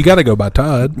man. You got to go by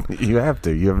Todd. You have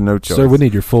to. You have no choice. Sir, we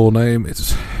need your full name.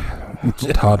 It's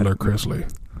Toddler Chrisley.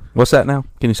 What's that now?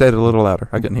 Can you say it a little louder?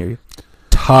 I couldn't hear you.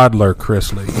 Toddler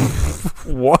Chrisley.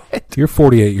 What? You're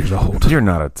 48 years old. You're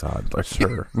not a toddler,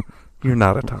 sir. You're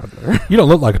not a toddler. You don't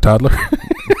look like a toddler.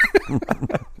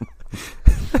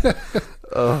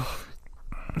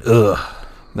 Ugh.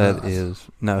 That is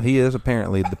no. He is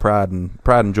apparently the pride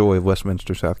and joy of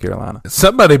Westminster, South Carolina.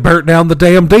 Somebody burnt down the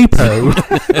damn depot.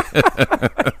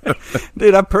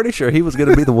 Dude, I'm pretty sure he was going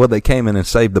to be the one that came in and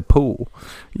saved the pool.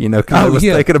 You know, because I was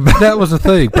thinking about that was the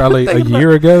thing. Probably a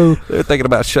year ago, they were thinking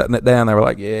about shutting it down. They were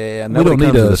like, "Yeah, we don't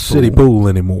need a city pool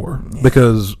anymore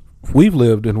because we've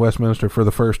lived in Westminster for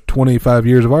the first 25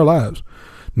 years of our lives.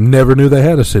 Never knew they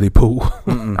had a city pool.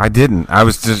 I didn't. I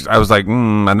was like,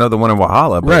 I know the one in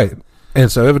Walhalla, but right? And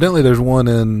so evidently there's one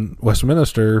in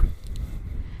Westminster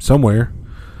somewhere,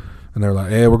 and they're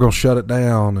like, "Yeah, we're going to shut it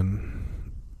down." And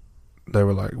they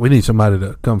were like, "We need somebody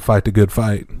to come fight the good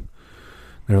fight."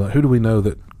 They were like, "Who do we know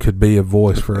that could be a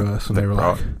voice for us?" And they were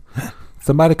like,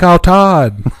 "Somebody call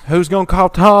Todd." Who's going to call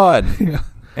Todd? Yeah.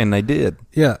 And they did.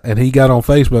 Yeah, and he got on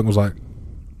Facebook and was like,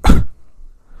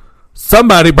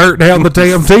 "Somebody burnt down the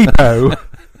damn depot."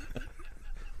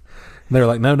 And they were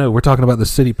like, no, we're talking about the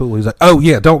city pool. He's like, "Oh,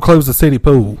 yeah, don't close the city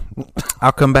pool.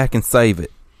 I'll come back and save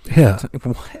it." Yeah.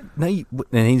 What? No,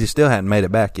 and he just still hadn't made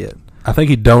it back yet. I think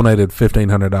he donated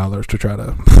 $1,500 to try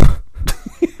to...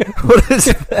 What is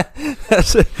that?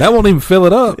 That won't even fill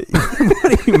it up.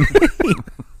 What do you mean?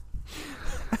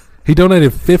 He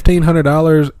donated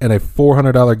 $1,500 and a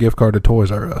 $400 gift card to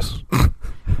Toys R Us.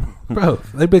 Bro,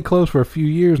 they've been closed for a few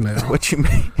years now. What you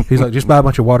mean? He's like, "Just buy a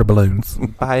bunch of water balloons.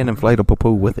 Buy an inflatable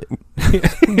pool with it."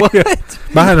 What?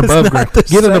 Buy an above ground.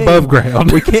 Get an above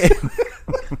ground. We can't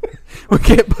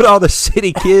put all the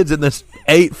city kids in this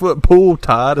 8-foot pool,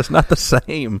 Todd. It's not the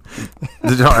same.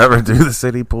 Did y'all ever do the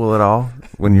city pool at all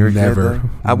when you were Never. a kid?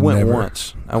 I went Never.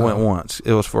 once.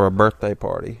 It was for a birthday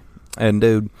party, and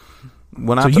dude,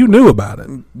 So you knew about it.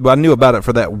 I knew about it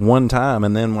for that one time,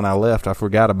 and then when I left, I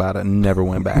forgot about it and never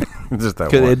went back. Just that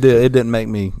 'Cause one. it didn't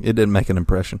make an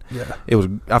impression. Yeah.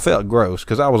 I felt gross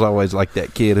because I was always like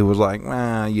that kid who was like,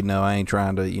 I ain't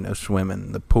trying to, swim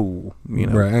in the pool,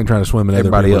 Right. I ain't trying to swim in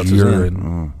Everybody everybody else else's is in.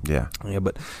 urine. Yeah. Yeah,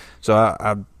 but so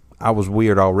I was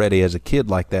weird already as a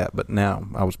kid like that, but now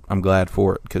I'm glad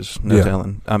for it because no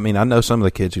telling. I mean, I know some of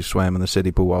the kids who swam in the city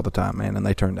pool all the time, man, and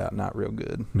they turned out not real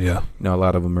good. Yeah. A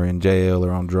lot of them are in jail or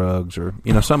on drugs, or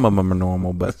some of them are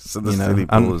normal, but So the city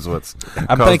pool is what's.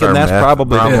 I'm caused thinking our that's math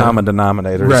probably problem. the common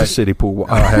denominator is Right. the city pool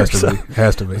water. Oh, it has to be.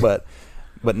 Has to be. But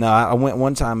no, I went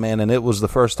one time, man, and it was the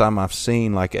first time I've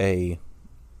seen like a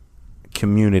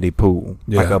community pool,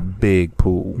 like Yeah. a big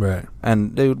pool. Right.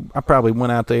 And dude, I probably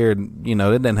went out there, and it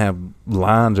didn't have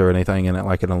lines or anything in it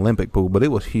like an Olympic pool, but it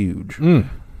was huge.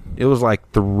 It was like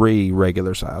 3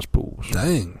 regular size pools.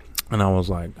 Dang. And I was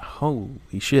like,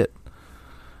 holy shit,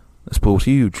 this pool's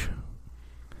huge.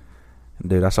 And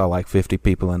dude, I saw like 50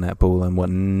 people in that pool, and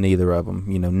wasn't neither of them,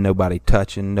 nobody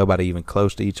touching, nobody even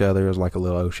close to each other. It was like a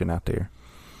little ocean out there.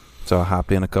 So I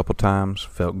hopped in a couple times,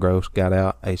 felt gross, got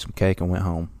out, ate some cake, and went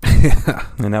home.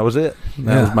 And that was it.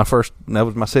 That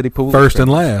was my city pool. First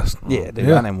and last. Yeah, dude,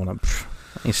 Yeah. I didn't want to.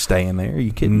 I ain't staying there. Are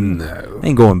you kidding? No. I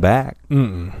ain't going back.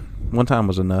 Mm-mm. One time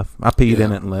was enough. I peed in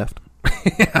Yeah. it and left.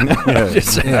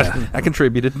 Yeah. I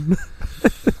contributed.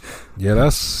 Yeah,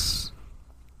 that's...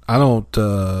 I don't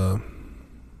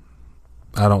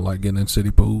like getting in city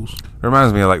pools.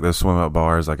 Reminds me of like those swim up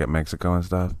bars like at Mexico and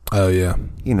stuff. Oh, yeah.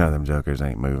 Them jokers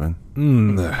ain't moving.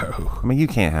 No. I mean, you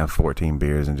can't have 14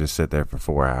 beers and just sit there for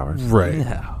 4 hours. Right.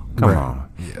 No. Come Right. on.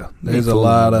 Yeah. There's a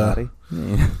lot of,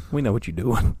 Yeah, we know what you're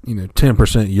doing.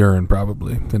 10% urine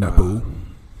probably in that pool.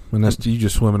 And that's you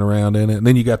just swimming around in it. And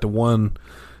then you got the one,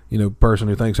 person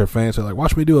who thinks they're fancy, like,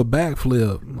 "Watch me do a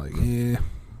backflip." I'm like, yeah,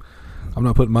 I'm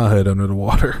not putting my head under the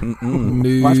water.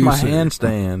 No, Watch my sir.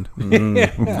 handstand.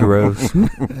 Gross.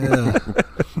 Yeah.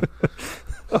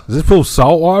 Is this pool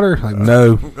salt water? Like,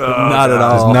 no. Not at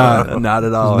all. It's not. Not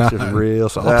at all. It's It's just not. real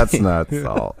salty. That's not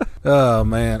salt. Oh,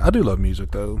 man. I do love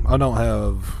music, though. I don't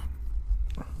have...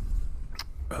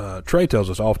 Trey tells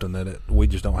us often that we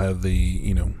just don't have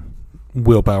the,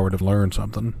 willpower to learn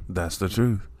something. That's the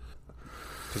truth.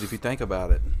 Because if you think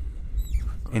about it,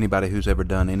 anybody who's ever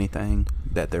done anything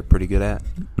that they're pretty good at,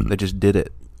 they just did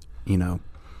it, And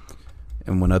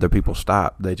when other people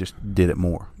stopped, they just did it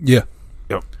more. Yeah.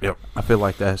 Yep. I feel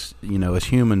like that's, as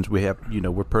humans, we have,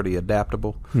 we're pretty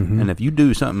adaptable. Mm-hmm. And if you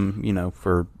do something,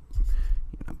 for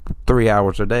 3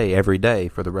 hours a day, every day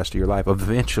for the rest of your life,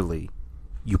 eventually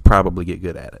you probably get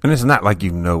good at it. And it's not like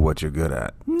you know what you're good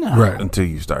at No. Right. until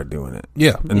you start doing it.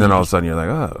 Yeah. And then all of a sudden you're like,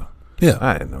 oh. Yeah.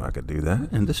 I didn't know I could do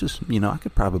that. And this is, I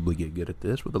could probably get good at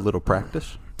this with a little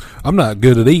practice. I'm not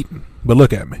good at eating, but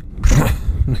look at me.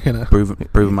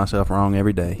 Proving myself wrong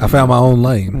every day. I found my own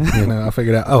lane. I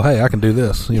figured out, oh, hey, I can do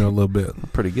this, a little bit. I'm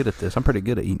pretty good at this. I'm pretty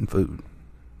good at eating food.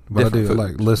 But Different I do foods.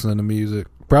 like listening to music.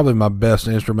 Probably my best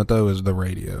instrument, though, is the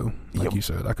radio. Like Yep. you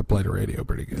said, I could play the radio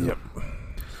pretty good. Yep.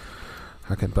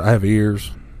 I have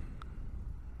ears.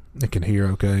 It can hear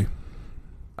okay.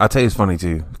 I'll tell you it's funny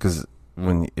too, because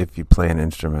if you play an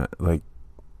instrument, like,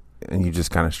 and you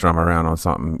just kind of strum around on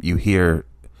something, you hear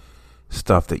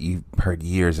stuff that you heard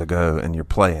years ago, and you're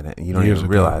playing it, and you don't Years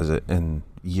even ago. realize it, and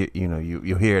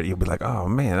you'll hear it, you'll be like, oh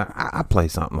man, I play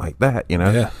something like that,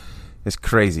 Yeah. It's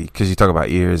crazy because you talk about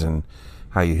ears and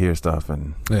how you hear stuff,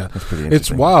 and Yeah. it's pretty It's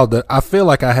interesting. wild that I feel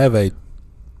like I have a.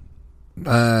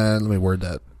 Let me word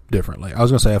that differently. I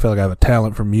was going to say I feel like I have a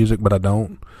talent for music, but I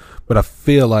don't. But I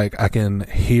feel like I can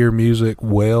hear music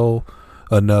well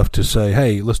enough to say,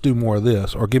 hey, let's do more of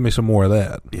this, or give me some more of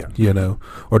that. Yeah.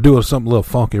 Or do something a little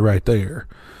funky right there.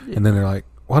 And then they're like,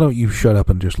 why don't you shut up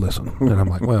and just listen? And I'm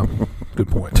like, well, good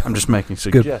point. I'm just making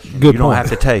suggestions. good you don't point. have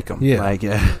to take them. Yeah. Like,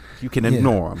 you can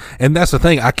ignore them. And that's the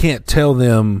thing. I can't tell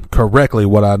them correctly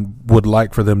what I would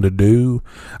like for them to do.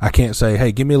 I can't say,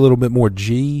 hey, give me a little bit more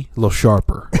G, a little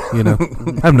sharper. I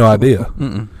have no idea.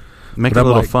 Make But it a I'm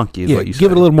little like, funky is yeah, what you say.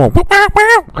 give it a little more.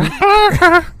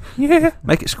 Yeah.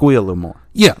 Make it squeal a little more.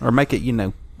 Yeah. Or make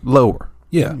it, lower.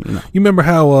 Yeah. You remember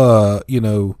how,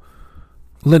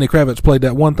 Lenny Kravitz played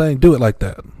that one thing? Do it like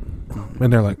that.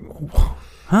 And they're like,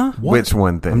 Huh? what? Which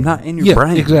one thing? I'm not in your Yeah,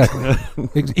 brain. exactly.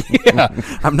 Yeah.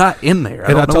 I'm not in there.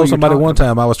 And I don't know told what you're somebody talking one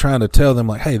time, I was trying to tell them,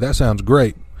 like, hey, that sounds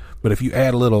great. But if you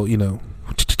add a little,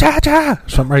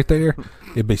 something right there,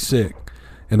 it'd be sick.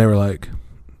 And they were like,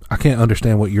 I can't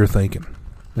understand what you're thinking.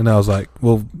 And I was like,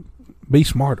 well, be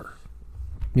smarter.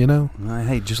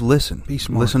 Hey, just listen. Be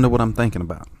smart. Listen to what I'm thinking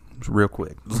about. Just real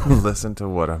quick. Listen to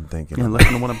what I'm thinking. Yeah,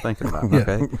 listen to what I'm thinking about. Yeah.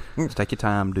 Okay, just take your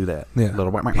time. Do that. Yeah.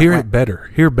 Little Hear it better.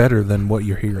 Hear better than what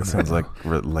you're hearing. That sounds like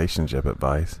relationship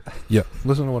advice. Yeah.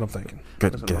 Listen to what I'm thinking.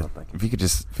 Good, Listen to what good. I'm thinking. If you could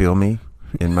just feel me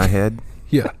in my head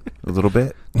Yeah. a little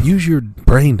bit, Use your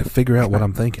brain to figure out what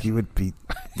I'm thinking.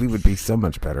 we would be so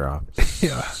much better off.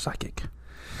 Yeah. Psychic.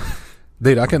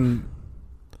 Dude,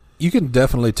 you can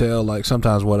definitely tell, like,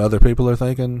 sometimes what other people are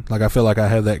thinking. Like, I feel like I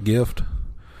have that gift.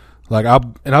 Like,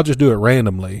 I'll just do it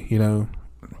randomly,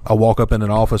 I'll walk up in an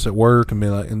office at work and be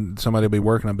like, and somebody will be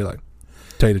working, I'll be like,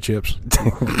 potato chips.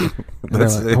 And they're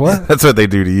like, what? That's what they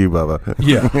do to you, Bubba.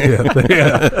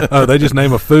 Yeah. Oh, they just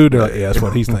name a food. They're like, yeah, that's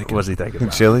what he's thinking. What's he thinking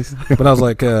about? Chili's? But I was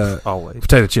like, Always.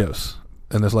 potato chips.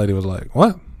 And this lady was like,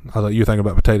 what? I was like, you're thinking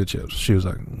about potato chips. She was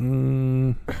like,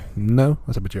 no.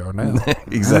 I said, but you are now.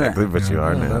 Exactly, but you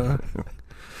are now.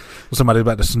 Somebody's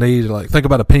about to sneeze. You're like, think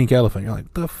about a pink elephant. You're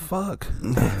like, the fuck?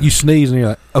 You sneeze and you're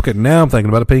like, okay, now I'm thinking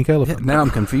about a pink Yeah, elephant. now I'm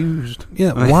confused.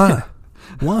 Yeah, why?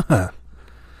 Why?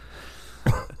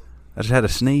 I just had a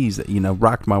sneeze that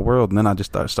rocked my world, and then I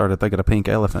just started thinking of pink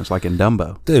elephants, like in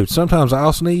Dumbo. Dude, sometimes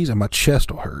I'll sneeze and my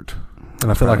chest will hurt. And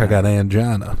I feel like I got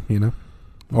angina,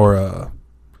 Or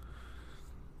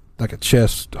like a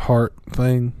chest heart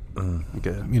thing,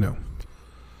 Okay.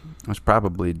 It's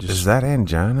probably just. Is that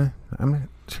angina? I'm not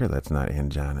sure that's not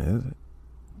angina, is it?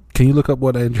 Can you look up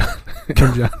what angina is?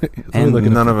 Let me And look it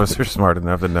None up. of us are smart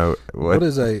enough to know What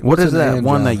is a What what's is an that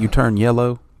one that angina? you turn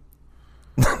yellow?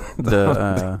 You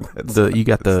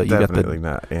got definitely the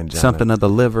not angina. something of the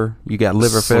liver. You got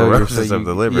liver failure. Cirrhosis of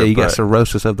the liver, Yeah, you got but-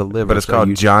 cirrhosis of the liver. But it's so called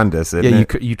you, jaundice, isn't yeah,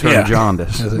 it? you turn Yeah.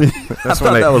 jaundice. Is it? I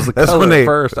thought that was the color at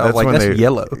first. I was like, that's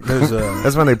yellow. There's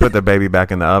That's when they put the baby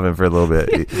back in the oven for a little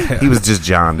bit. He was just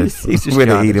jaundice. He's just we had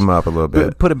to eat jaundice. him up a little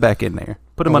bit. Put him back in there.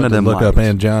 Put him I under went to them look lights. up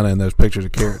angina, and those pictures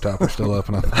of Carrot Top are still up,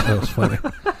 and I thought that was funny.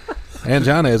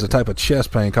 Angina is a type of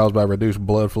chest pain caused by reduced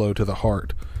blood flow to the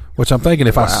heart, which I'm thinking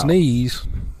if I sneeze,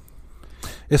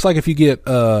 it's like if you get,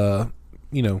 air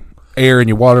in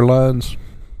your water lines,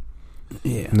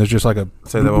 Yeah. and there's just like a...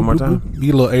 Say that one more time. You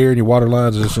get a little air in your water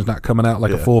lines, and it's just not coming out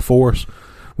like a Yeah. full force.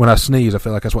 When I sneeze, I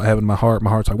feel like that's what happened in my heart. My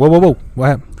heart's like, whoa, whoa, whoa, what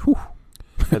happened? Whew.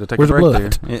 Had to take Where's a the break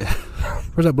blood? there. Yeah.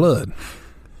 Where's that blood?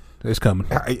 It's coming.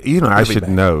 I He'll be should back.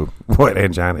 know what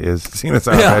angina is, seeing as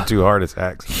I've Yeah. had 2 heart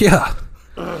attacks. Yeah,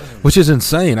 which is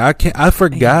insane. I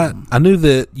forgot. I knew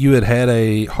that you had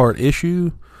a heart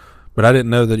issue, but I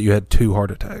didn't know that you had 2 heart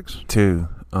attacks. 2.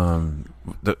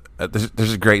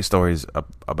 There's great stories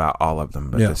about all of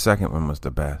them, but Yeah. the second one was the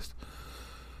best.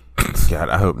 God,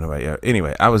 I hope nobody.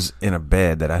 Anyway, I was in a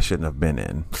bed that I shouldn't have been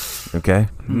in. Okay,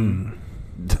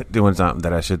 doing something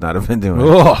that I should not have been doing.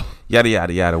 Oh, Yada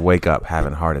yada yada. Wake up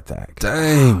having a heart attack,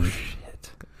 dang!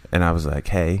 and I was like,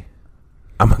 "Hey,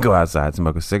 I'm gonna go outside,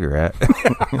 smoke a cigarette.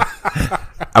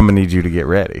 I'm gonna need you to get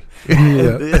ready.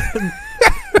 Yeah.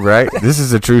 Right? This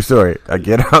is a true story. I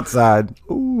get outside,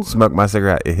 smoke my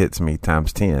cigarette. It hits me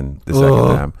times 10 the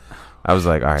second time. I was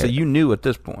like, all right. So you knew at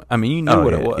this point. I mean, you knew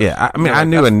what yeah, it was. Yeah, I mean, You're I like,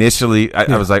 knew that's- initially.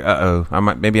 I was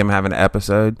like, maybe I'm having an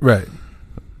episode. Right.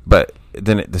 But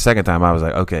then the second time, I was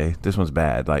like, okay, this one's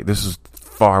bad. Like, this is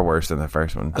far worse than the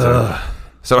first one.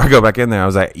 So I go back in there. I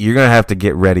was like, you're going to have to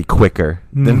get ready quicker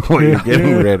than what you're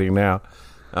getting ready now.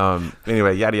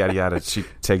 Anyway, yada, yada, yada. She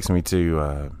takes me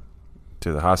to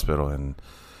the hospital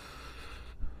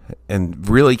and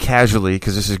really casually,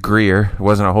 because this is Greer,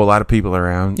 wasn't a whole lot of people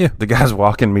around. Yeah. The guy's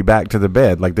walking me back to the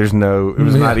bed. Like, it was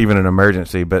not even an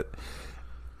emergency, but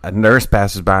a nurse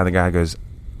passes by and the guy goes,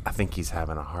 I think he's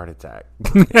having a heart attack.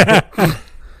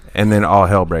 And then all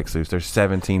hell breaks loose. There's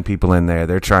 17 people in there.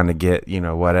 They're trying to get,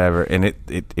 whatever. And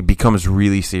it becomes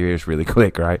really serious really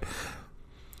quick, right?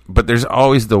 But there's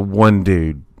always the one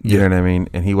dude, you know what I mean?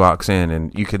 And he walks in,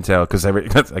 and you can tell because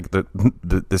like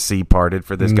the sea parted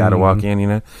for this guy to walk in,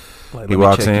 Like, he let me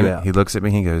walks check in, you out. he looks at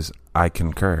me, he goes, I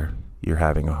concur. You're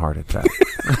having a heart attack.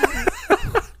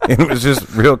 And it was just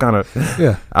real kind of,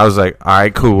 Yeah. I was like, all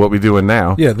right, cool. What we doing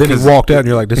now? Yeah. Then he walked out, and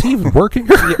you're like, does he even work here?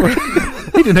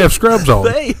 He didn't have scrubs on.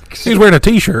 Thanks. He's wearing a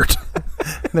T-shirt.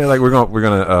 They're like, we're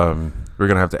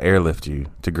gonna have to airlift you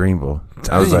to Greenville.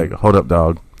 I was like, hold up,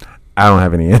 dog. I don't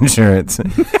have any insurance.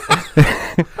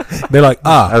 They're like,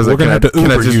 I was we're like, gonna have to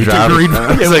can I Uber just you to drive? Greenville.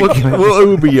 I was like, we'll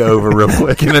Uber you over real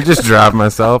quick. Can I just drive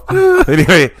myself?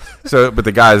 Anyway, but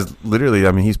the guy's literally,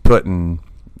 I mean, he's putting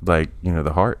like,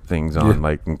 the heart things on,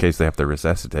 like in case they have to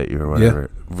resuscitate you or whatever.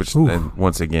 Which then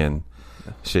once again,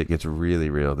 shit gets really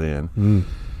real then.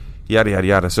 Yada yada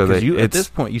yada. So At this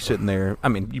point, you sitting there. I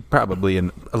mean, you're probably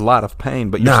in a lot of pain,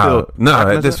 but you're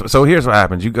no. still So here's what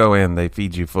happens: you go in, they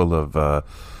feed you full of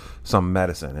some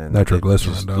medicine and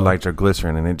Nitroglycerin, dog.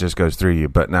 nitroglycerin, and it just goes through you.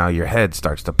 But now your head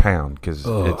starts to pound because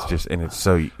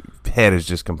head is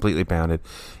just completely pounded.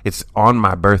 It's on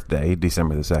my birthday,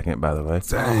 December the 2nd, by the way.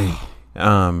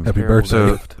 Dang. Happy birthday.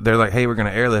 So they're like, hey, we're going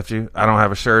to airlift you. I don't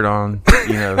have a shirt on.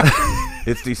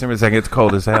 It's December 2nd. It's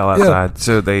cold as hell outside.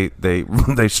 So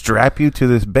they strap you to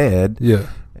this bed. Yeah.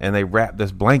 And they wrap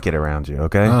this blanket around you,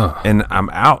 okay? Oh. And I'm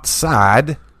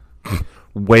outside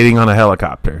waiting on a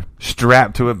helicopter,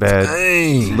 strapped to a bed,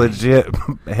 Dang. legit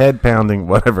head pounding,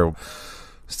 whatever.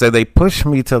 So they push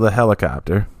me to the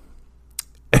helicopter,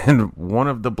 and one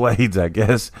of the blades, I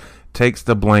guess, takes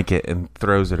the blanket and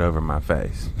throws it over my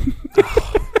face.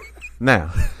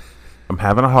 Now, I'm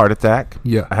having a heart attack.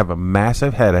 Yeah. I have a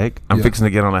massive headache. I'm fixing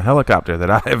to get on a helicopter that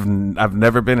I've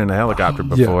never been in a helicopter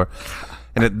before.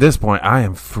 And at this point, I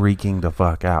am freaking the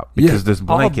fuck out because this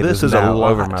blanket this is is a now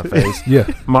lot, over my too. face. Yeah.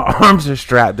 My arms are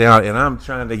strapped down, and I'm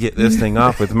trying to get this thing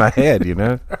off with my head,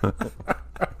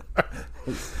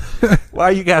 Why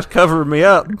are you guys covering me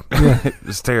up?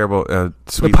 It's terrible. The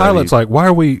Sweet pilot's lady. like, why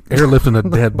are we airlifting a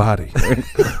dead body?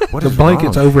 What The is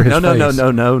blanket's wrong? over his No. face.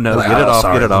 Get it off.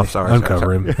 Get it off. Sorry.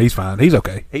 Uncover him. He's fine. He's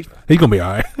okay. He's fine. He's gonna be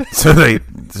all right. So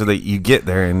you get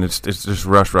there, and it's just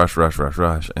rush,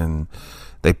 and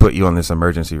they put you on this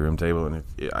emergency room table, and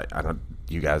I don't.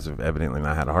 You guys have evidently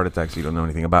not had a heart attack, so you don't know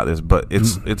anything about this. But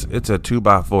it's a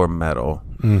 2x4 metal,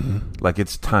 like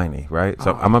it's tiny, right?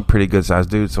 So I'm a pretty good sized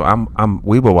dude, so I'm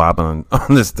weeble wobbling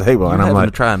on this table, You're and I'm having like,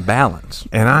 to try and balance.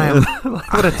 and I am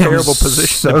What a terrible position.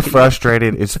 So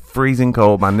frustrated. It's freezing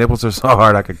cold. My nipples are so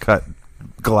hard I could cut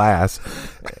glass,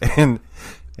 and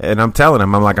I'm telling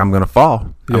him, I'm like, I'm gonna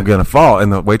fall. I'm gonna fall.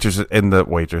 And the waitress,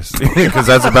 because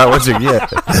that's about what you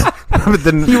get. But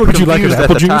then, Would you like an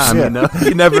apple juice? Time,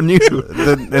 you never knew.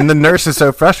 and the nurse is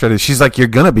so frustrated. She's like, "You're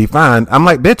gonna be fine." I'm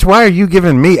like, "Bitch, why are you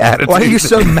giving me attitude? Why are you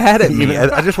so mad at me?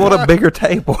 I just want a bigger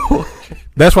table.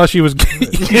 That's why she was.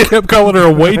 You kept calling her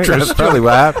a waitress. That's probably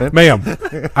what happened. Ma'am,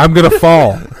 I'm gonna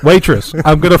fall. Waitress,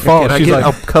 I'm gonna fall. Can I She's get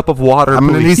like, a cup of water? I'm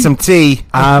gonna need please? some tea.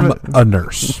 I'm a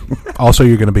nurse. Also,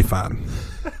 you're gonna be fine.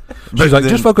 She's But like, then-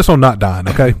 just focus on not dying,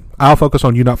 okay? I'll focus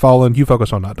on you not falling. You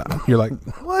focus on not dying. You're like,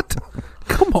 what?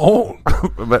 Come on.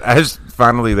 But as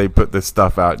finally they put this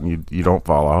stuff out, and you don't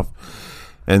fall off.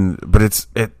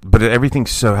 But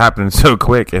everything's so happening so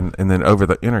quick, and then over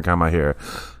the intercom I hear,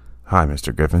 "Hi,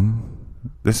 Mr. Griffin.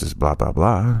 This is blah blah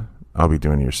blah. I'll be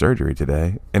doing your surgery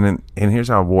today." And here's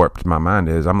how warped my mind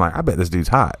is. I'm like, I bet this dude's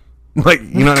hot. Like,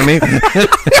 you know what I mean?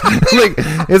 Like,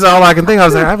 it's all I can think. I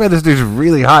was like, I bet this dude's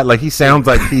really hot. Like, he sounds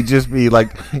like he'd just be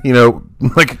like,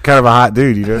 like kind of a hot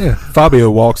dude, Yeah. Fabio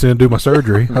walks in, do my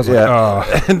surgery. I was like,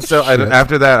 oh. And so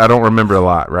after that, I don't remember a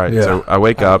lot, right? Yeah. So I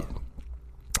wake up,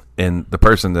 and the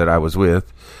person that I was with,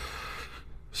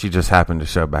 she just happened to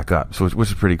show back up, so which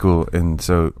is pretty cool. And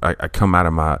so I come out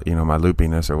of my my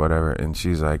loopiness or whatever, and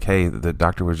she's like, "Hey, the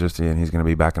doctor was just in. He's going to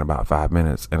be back in about 5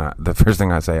 minutes." And the first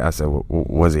thing I said,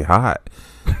 "Was he hot?"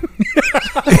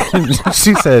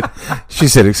 she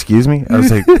said, "Excuse me?" I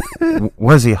was like,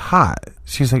 "Was he hot?"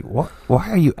 She's like, "What? Why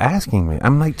are you asking me?"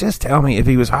 I'm like, "Just tell me if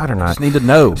he was hot or not." Just need to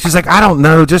know. She's like, "I don't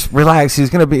know. Just relax. He's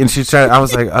gonna be." And she's trying. I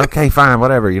was like, "Okay, fine,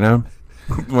 whatever."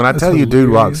 When I tell you, dude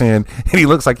walks in and he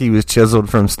looks like he was chiseled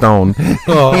from stone.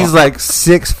 Oh. He's like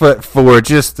 6'4",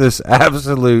 just this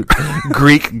absolute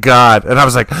Greek god. And I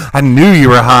was like, "I knew you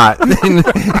were hot." And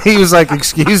he was like,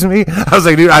 "Excuse me?" I was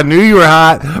like, "Dude, I knew you were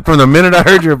hot from the minute I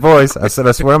heard your voice." I said,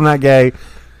 "I swear I'm not gay."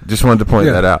 Just wanted to point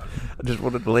that out. I just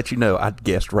wanted to let you know I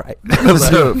guessed right.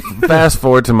 So fast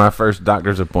forward to my first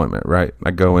doctor's appointment, right?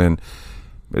 I go in.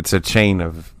 It's a chain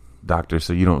of doctors,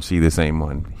 so you don't see the same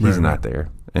one. He's not there.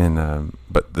 And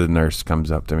but the nurse comes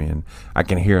up to me, and I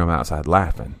can hear him outside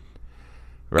laughing.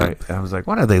 Right? And I was like,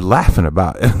 "What are they laughing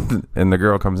about?" And the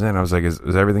girl comes in. I was like, "Is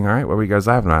everything all right? What were you guys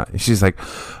laughing about?" And she's like,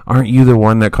 "Aren't you the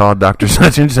one that called Dr.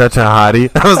 Such and Such a hottie?"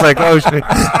 I was like, "Oh shit!"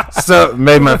 So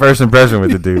made my first impression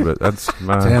with the dude, but that's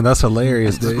my Damn, that's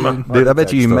hilarious, dude. Dude, I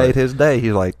bet you story. made his day.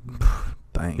 He's like,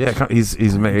 thanks. Yeah,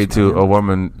 he's married to a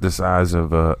woman the size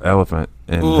of an elephant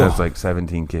and has like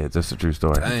 17 kids. That's a true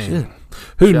story. Dang.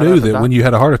 Who Shout knew out to that Doc. when you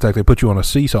had a heart attack, they put you on a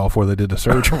seesaw before they did the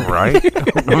surgery? Right?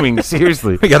 I mean,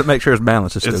 seriously. We got to make sure his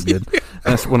balance is still good.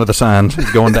 That's one of the signs. He's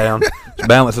going down. His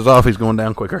balance is off. He's going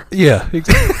down quicker. Yeah,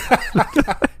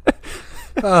 exactly.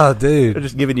 Oh, They're dude.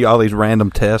 just giving you all these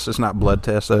random tests. It's not blood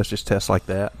tests, though. It's just tests like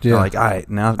that. Yeah. They're like, all right,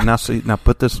 now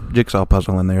put this jigsaw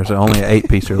puzzle in there. It's only an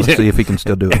 8-piecer. Let's see if he can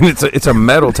still do it. And it's a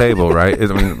metal table, right? I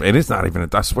mean, and it's not even.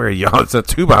 I swear, y'all, it's a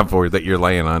 2x4 that you're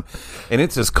laying on, and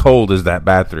it's as cold as that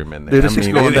bathroom in there. Dude, it's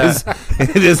just going down.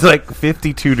 It is like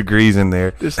 52 degrees in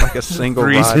there. Just like a single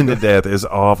Freezing to ride. death is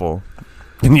awful.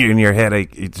 And your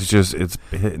headache, it's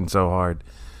hitting so hard.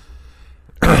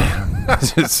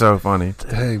 It's just so funny.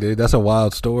 Dang, dude, that's a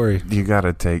wild story. You got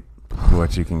to take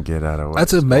what you can get out of it.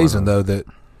 That's amazing, though, that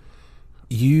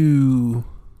you,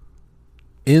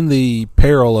 in the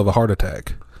peril of a heart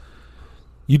attack,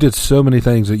 you did so many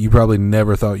things that you probably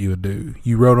never thought you would do.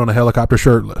 You rode on a helicopter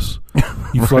shirtless.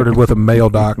 You flirted with a male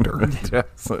doctor. Yeah,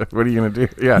 so what are you going to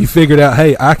do? Yeah. You figured out,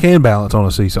 hey, I can balance on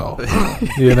a seesaw.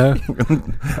 You know?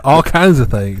 All kinds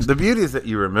of things. The beauty is that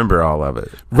you remember all of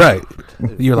it. Right.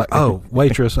 You're like, oh,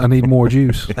 waitress, I need more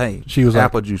juice. Hey, She was like,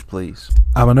 apple juice, please.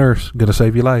 I'm a nurse, gonna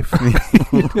save your life.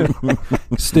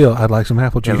 Still, I'd like some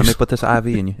apple Yeah, let me juice. put this IV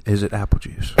in you. Is it apple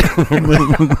juice? I'm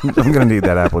going to need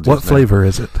that apple juice. What now. flavor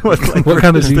is it? What flavor What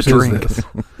kind of is the juice is drink? this?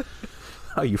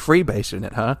 Oh, you freebasing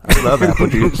it, huh? I love apple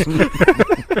juice.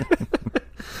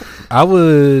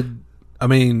 I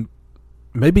mean,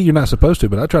 maybe you're not supposed to,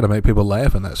 but I try to make people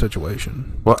laugh in that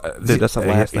situation. Well, Dude, that's the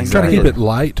last thing. Try to Exactly. keep it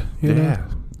light. You know? Yeah.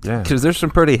 Yeah. Because there's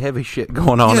some pretty heavy shit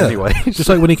going on Yeah. anyway. Just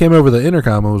like when he came over the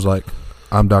intercom and was like,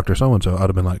 I'm Dr. So-and-so, I'd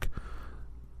have been like,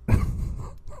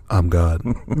 I'm God.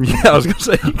 Yeah, I was going to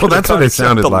say. Well, that's what it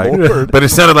sounded like. But it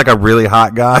sounded like a really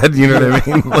hot god. You know what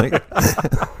I mean?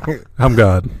 Like, I'm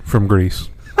God from Greece.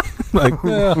 Like,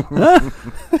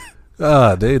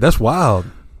 dude, that's wild.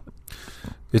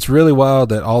 It's really wild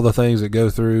that all the things that go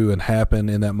through and happen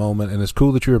in that moment, and it's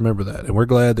cool that you remember that, and we're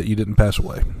glad that you didn't pass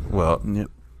away. well, Yep.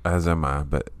 as am I.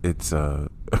 But it's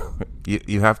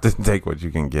you have to take what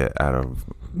you can get out of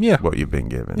Yeah. what you've been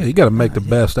given. Yeah, you got to make the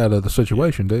best out of the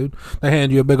situation, dude. They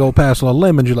hand you a big old parcel of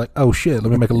lemons. You're like, oh shit, let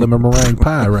me make a lemon meringue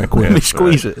pie right quick. Let me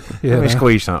squeeze it. Yeah, Let me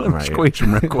squeeze something right here. Squeeze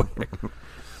them real quick.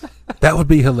 that would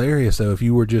be hilarious though if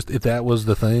you were if that was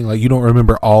the thing. Like you don't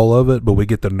remember all of it, but we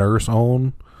get the nurse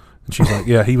on, and she's like,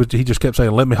 yeah, he just kept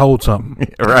saying, let me hold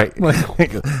something. Right.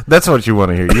 That's what you want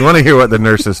to hear. You want to hear what the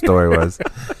nurse's story was.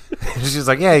 She's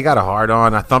like, yeah, he got a hard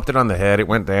on. I thumped it on the head. It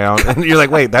went down. And you're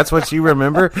like, wait, that's what you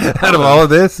remember out of all of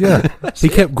this? Yeah, he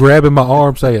kept grabbing my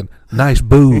arm, saying, "Nice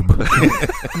boob."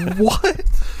 What?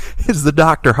 Is the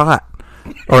doctor hot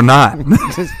or not?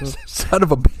 Son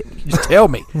of a bitch. Just tell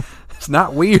me. It's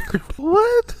not weird.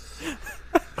 What?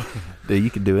 Dude, you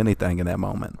could do anything in that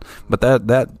moment. But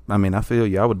that I mean, I feel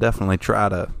you. I would definitely try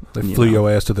to. They flew your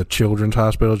ass to the children's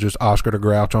hospital. Just Oscar the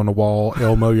Grouch on the wall.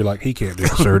 Elmo, you're like, he can't do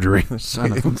the surgery.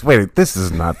 Son of Wait, this is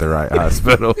not the right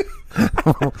hospital.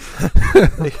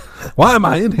 Why am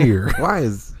I in here? Why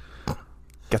is...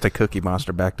 Got the Cookie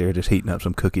Monster back there just heating up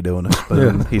some cookie dough in a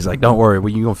spoon. Yeah. He's like, don't worry, well,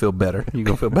 you're going to feel better. You're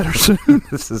going to feel better soon.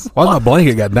 This is... Why's my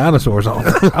blanket got dinosaurs on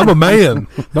it? I'm a man.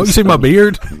 Don't you see my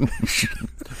beard?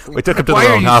 We took him to Why the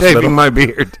are wrong you hospital. shaving my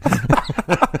beard?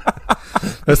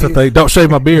 That's the thing. Don't shave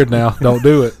my beard now. Don't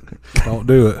do it. Don't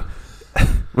do it.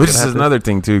 Which is another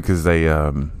thing, too, because they...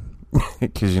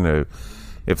 because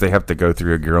if they have to go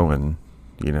through a growing,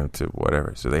 to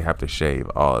whatever, so they have to shave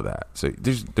all of that. So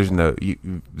there's no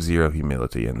zero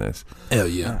humility in this. Hell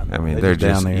yeah. I mean, They're they're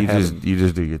just down there you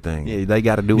just do your thing. Yeah, they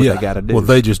got to do what they got to do. Well,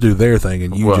 they just do their thing,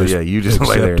 and you just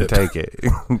lay there and accept take it.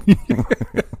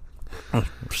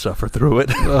 suffer through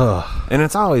it. Ugh. And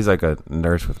it's always like a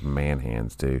nurse with man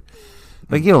hands too.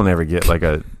 Like you don't ever get like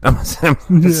a.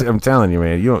 I'm telling you,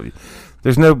 man. You don't.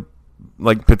 There's no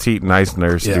like petite nice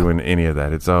nurse doing any of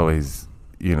that. It's always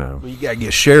Well, you got to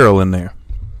get Cheryl in there.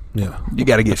 Yeah, You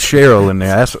got to get Cheryl in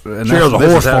there. Cheryl's a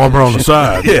horse farmer on the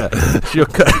side. Yeah, she'll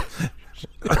cut.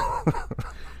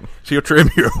 She'll trim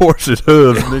your horse's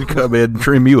hooves and then come in and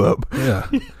trim you up. Yeah.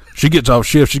 She gets off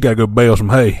shift. She got to go bale some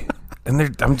hay.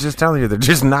 And I'm just telling you, they're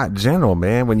just not gentle,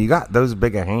 man. When you got those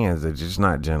big of hands, they're just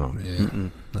not gentle. Yeah,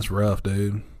 that's rough,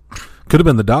 dude. Could have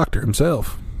been the doctor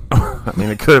himself. I mean,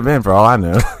 it could have been for all I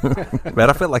know. But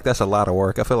I feel like that's a lot of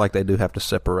work. I feel like they do have to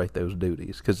separate those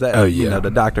duties because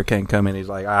the doctor can't come in. He's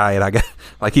like, all right, I got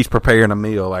like he's preparing a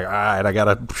meal. Like, all right, I got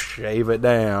to shave it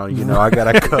down. I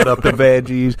got to cut up the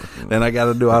veggies. Then I got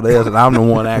to do all this, and I'm the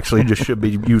one actually just should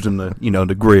be using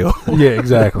the grill. Yeah,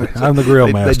 exactly. I'm the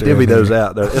grill master. They divvy those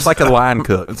out. It's like a line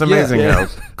cook. It's amazing how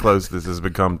close this has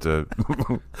become to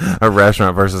a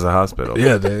restaurant versus a hospital.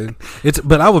 Yeah, dude.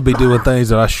 But I would be doing things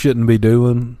that I shouldn't be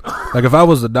doing. Like if I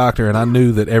was the doctor and I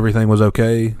knew that everything was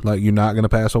okay, like you're not going to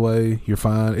pass away, you're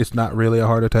fine. It's not really a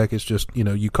heart attack. It's just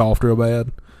you coughed real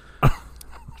bad,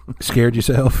 scared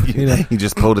yourself. You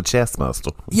just pulled a chest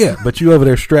muscle. Yeah, but you over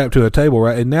there strapped to a table,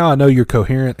 right? And now I know you're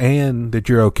coherent and that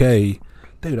you're okay.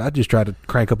 Dude, I just tried to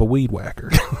crank up a weed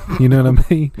whacker. You know what I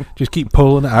mean? Just keep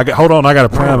pulling it. Hold on, I got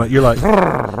to prime it. You're like,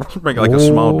 bring like a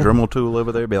small Dremel tool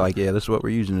over there. Be like, yeah, this is what we're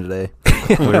using today.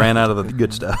 We ran out of the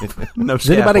good stuff. No. Has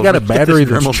anybody got a battery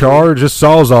that's charged? This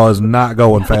Sawzall is not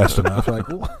going fast enough. Like,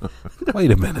 wait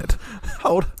a minute.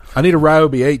 Hold. I need a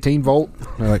Ryobi 18 volt.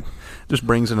 Like, just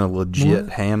brings in a legit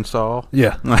handsaw.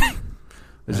 Yeah.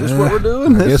 Is this what we're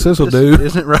doing? I guess this will do.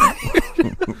 Isn't right.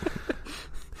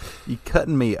 You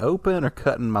cutting me open or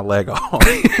cutting my leg off?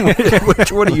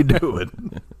 Which one are you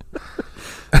doing?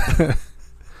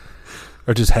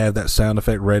 Or just have that sound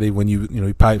effect ready when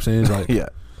he pipes in. He's like, yeah.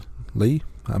 Lee,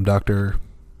 I'm Dr.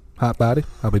 Hotbody.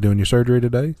 I'll be doing your surgery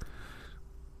today.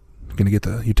 Gonna get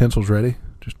the utensils ready.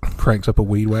 Just cranks up a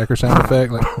weed whacker sound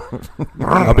effect. Like,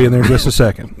 I'll be in there in just a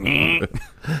second.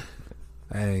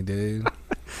 Dang, dude.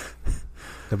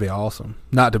 That'd be awesome.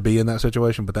 Not to be in that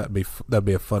situation, but that'd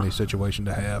be a funny situation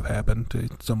to have happen to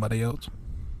somebody else.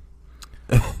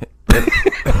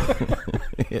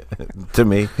 To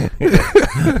me.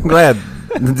 I'm glad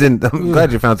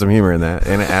you found some humor in that,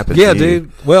 and it happened. Yeah, to you.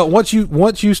 dude. Well, once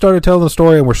you started telling the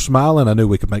story and we're smiling, I knew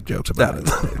we could make jokes about it.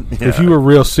 Yeah. If you were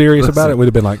real serious about it, we'd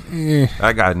have been like,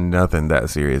 I got nothing that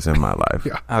serious in my life.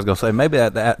 Yeah. I was gonna say maybe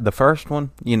the first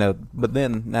one, but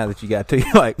then now that you got to,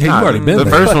 you're like, you've already been the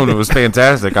there. first one was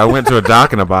fantastic. I went to a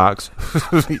Doc in a Box.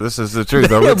 This is the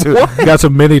truth. I went to. Got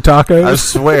some mini tacos. I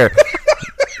swear.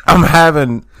 I'm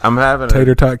having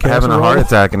Tater tot having a casserole? heart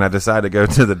attack, and I decided to go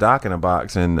to the Doc in a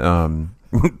Box, and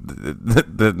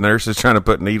the nurse is trying to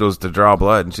put needles to draw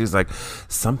blood, and she's like,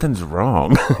 "Something's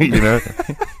wrong," and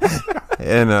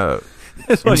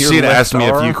she'd asked me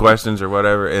a few questions or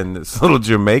whatever, and this little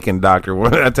Jamaican doctor,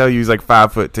 I tell you, he's like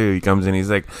 5'2". He comes in, he's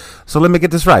like, "So let me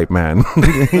get this right, man."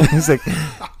 He's like,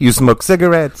 "You smoke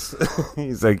cigarettes?"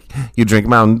 He's like, "You drink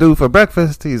Mountain Dew for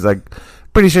breakfast?" He's like,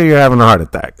 "Pretty sure you're having a heart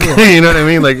attack." You know what I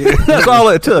mean? Like that's all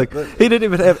it took. He didn't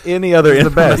even have any other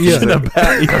information best.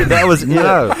 about you. That was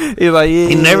No. He's like,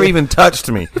 he never even touched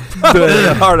me.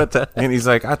 a heart attack. And he's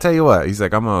like, "I tell you what," he's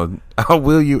like, "I'll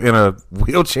wheel you in a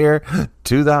wheelchair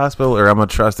to the hospital, or I'm gonna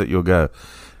trust that you'll go."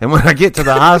 And when I get to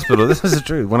the hospital, this is the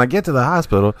truth. When I get to the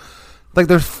hospital, like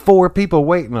there's 4 people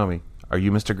waiting on me. "Are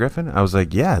you Mr. Griffin?" I was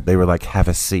like, "Yeah." They were like, "Have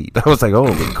a seat." I was like,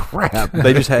 "Holy crap!"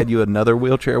 They just had you another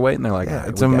wheelchair waiting. They're like, Yeah, "All right,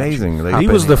 it's we got amazing. you." They- He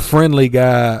was the friendly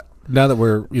guy. Now that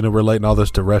we're relating all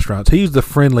this to restaurants, he's the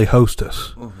friendly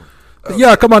hostess.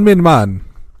 Yeah, come on, man.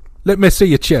 Let me see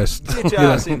your chest. Get your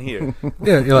ass in here.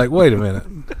 Yeah, you're like, wait a minute.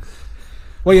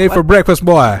 What you ate for breakfast,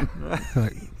 boy?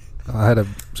 Like, I had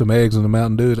some eggs and a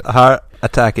Mountain Dew. Heart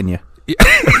attacking you.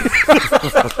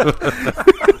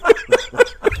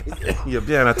 You're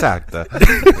being attacked.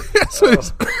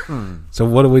 So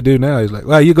what do we do now? He's like,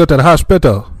 well, you go to the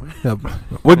hospital. Yeah,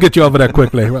 we'll get you over there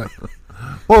quickly. Right.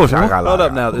 Hold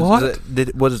up now. What?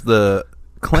 Was the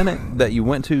clinic that you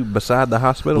went to beside the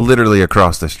hospital? Literally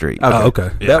across the street. Oh,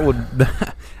 okay. That would.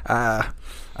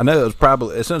 I know it was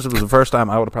probably, since it was the first time,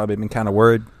 I would have probably been kind of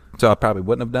worried. so I probably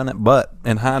wouldn't have done it. But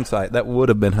in hindsight, that would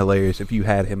have been hilarious if you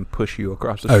had him push you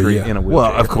across the street in a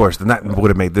wheelchair. Well, of course, then that would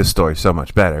have made this story so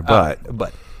much better. But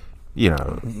you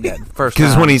know, first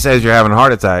because time- when he says you're having a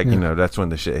heart attack, you know, that's when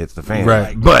the shit hits the fan.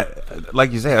 Right. But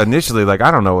like you say, initially, like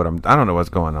I don't know what's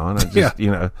going on. I just,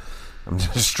 you know, I'm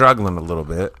just struggling a little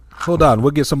bit. Hold on, we'll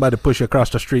get somebody to push you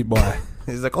across the street, boy.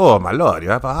 He's like, "Oh my lord, you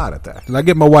have a heart attack." And I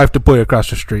get my wife to push you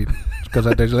across the street because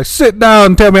I she's like, sit down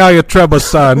and tell me all your troubles,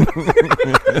 son.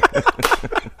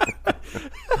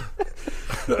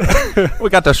 we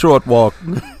got the short walk.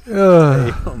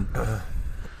 That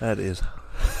is.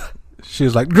 She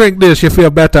was like, drink this, you feel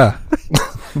better.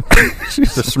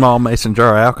 It's a small mason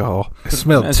jar of alcohol. It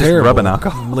smelled That's just terrible. rubbing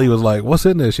alcohol. Lee was like, what's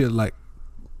in this? She was like,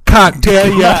 can't tell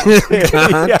ya.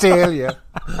 Can't tell you.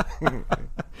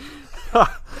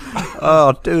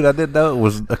 Oh, dude, I didn't know it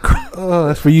was a Oh,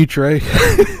 that's for you, Trey.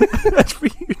 That's for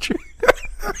you, Trey.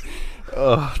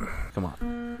 Oh, come on.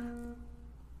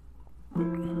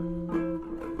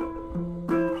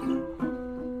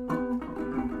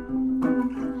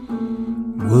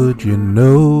 Would you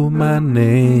know my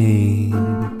name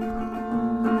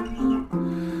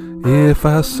if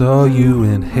I saw you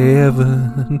in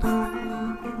heaven?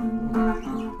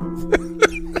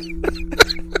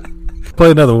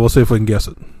 Play another one. We'll see if we can guess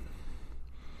it.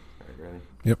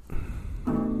 Yep.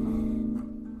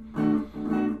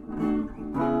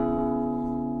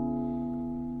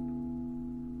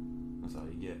 That's all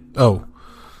you get. Oh,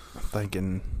 I'm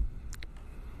thinking.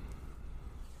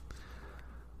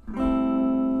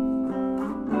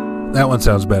 that one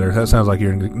sounds better. That sounds like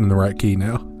you're in the right key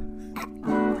now.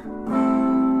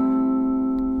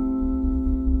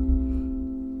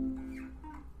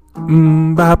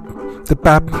 Bop, the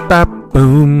bop, bop,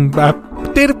 boom,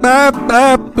 bop, did bop,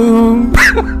 bop, boom.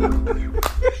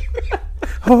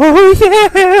 Oh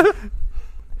yeah.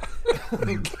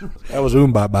 That was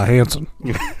Bop by Hanson.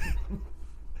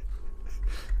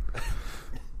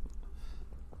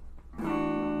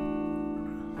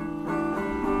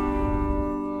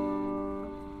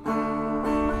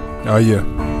 Oh yeah.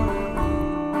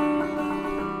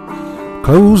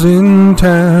 Closing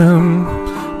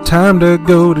time. Time to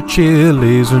go to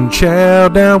Chili's and chow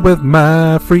down with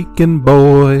my freaking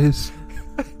boys.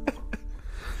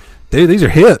 Dude, these are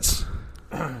hits.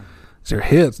 These are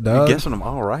hits, You're dog. guessing them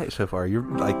all right so far. You're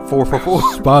like 4 for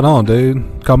 4. Spot on,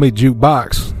 dude. Call me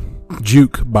Jukebox.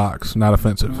 Jukebox, not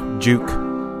offensive. Juke.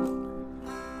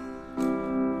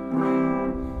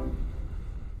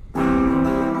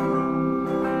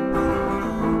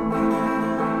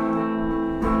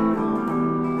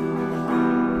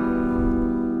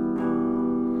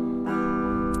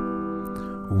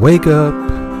 Wake up.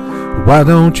 Why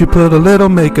don't you put a little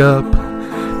makeup?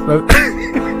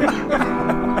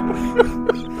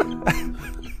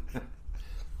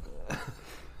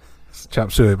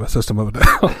 Chop suey by System of a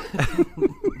Down.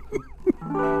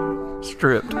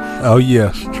 Stripped. Oh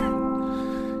yeah,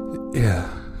 yeah.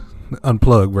 The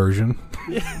unplugged version.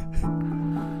 Yeah.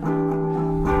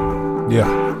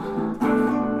 Yeah.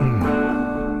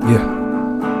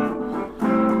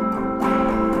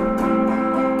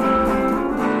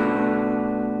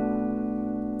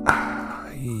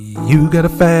 You got a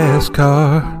fast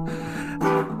car.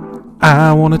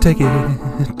 I wanna take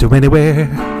it to anywhere.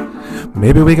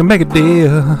 Maybe we can make a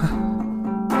deal.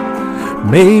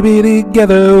 Maybe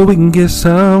together we can get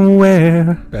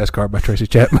somewhere. Fast Car by Tracy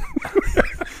Chapman.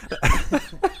 I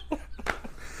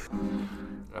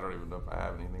don't even know if I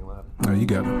have anything left. Oh, you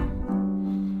got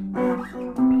it.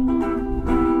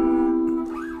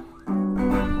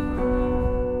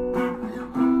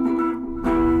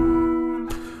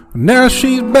 Now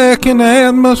she's back in the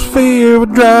atmosphere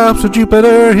with drops of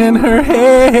Jupiter in her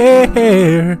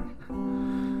hair.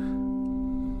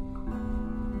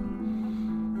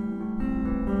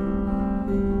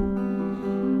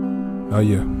 Oh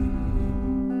yeah.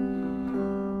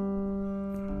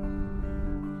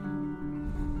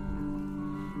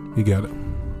 You got it.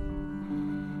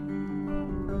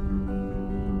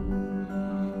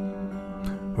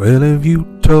 Well, if you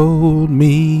told me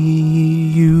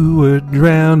you were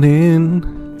drowning,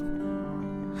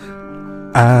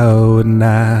 I would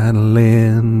not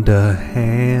lend a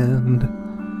hand.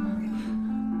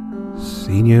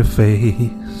 Seen your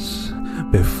face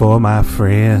before, my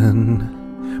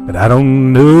friend, but I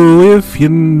don't know if you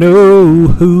know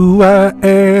who I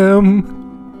am.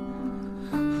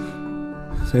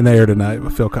 It's in the air tonight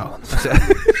with Phil Collins.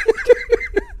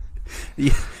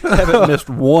 You haven't missed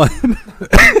one.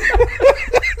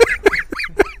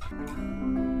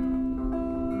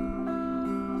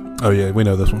 Oh yeah, we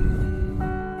know this one.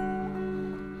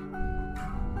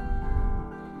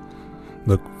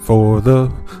 Look for the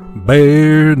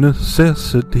bare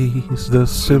necessities, the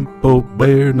simple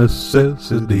bare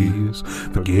necessities.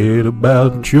 Forget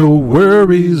about your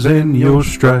worries and your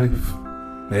strife.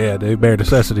 Yeah, dude, Bare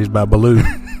Necessities by Baloo.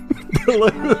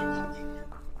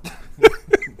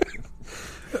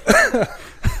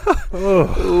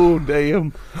 Oh,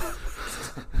 damn.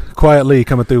 Quiet Lee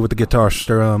coming through with the guitar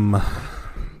strum.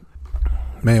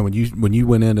 Man, when you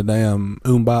went into damn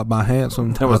Bop by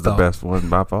Hanson, That was the best one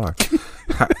by far.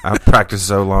 I practiced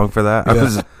so long for that. I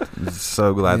was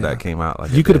so glad that came out.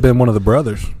 Like you could have been one of the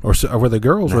brothers, or were they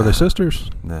girls? Nah. Were they sisters?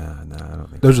 No, I don't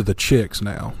think Those are the chicks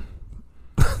now.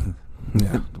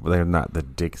 Yeah, they're not the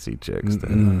Dixie chicks.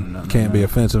 Then. Can't be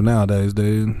offensive nowadays,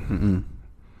 dude. Mm-mm.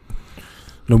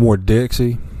 No more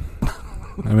Dixie.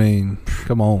 I mean,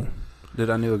 come on. Dude,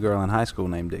 I knew a girl in high school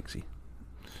named Dixie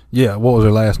Yeah, what was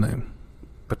her last name?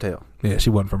 Patel. Yeah, she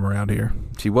wasn't from around here.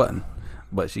 She wasn't,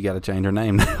 but she got to change her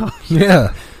name now.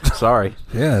 Yeah, Sorry.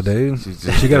 yeah, dude. She's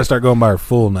She got to start going by her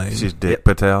full name. She's Dick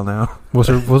Patel now. What's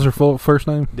her full first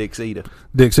name? Dixita.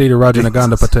 Dixita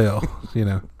Rajanaganda Patel. You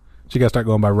know, she got to start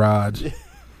going by Raj.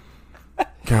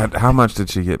 God, how much did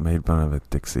she get made fun of at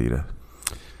Dixita?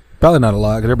 Probably not a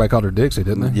lot because everybody called her Dixie,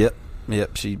 didn't they?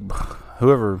 Yep. She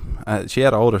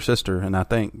had an older sister, and I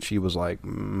think she was like,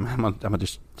 I'm gonna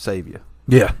just save you.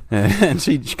 Yeah. And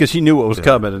because she knew what was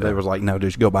coming, and they was like, no,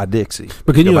 just go by Dixie.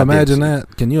 But can Go you by imagine Dixie.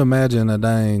 that? Can you imagine a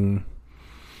dang,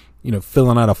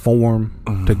 filling out a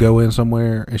form to go in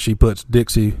somewhere and she puts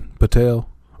Dixie Patel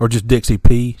or just Dixie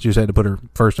P? She just had to put her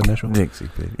first initial. Dixie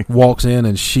P. Walks in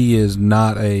and she is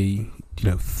not a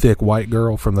thick white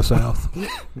girl from the South.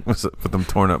 What's it, with them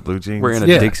torn up blue jeans? Wearing a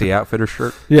Yeah. Dixie Outfitter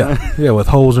shirt. Yeah, with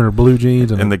holes in her blue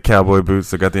jeans and the cowboy boots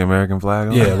that got the American flag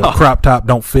on. yeah, with crop top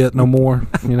don't fit no more.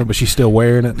 But she's still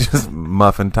wearing it. Just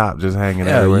muffin top just hanging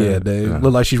Hell everywhere. yeah, dude.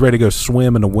 Look like she's ready to go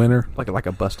swim in the winter. Like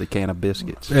a busted can of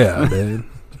biscuits. Yeah, dude.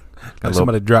 Like little-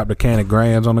 somebody dropped a can of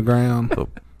Grands on the ground. Little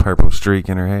purple streak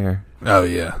in her hair. Oh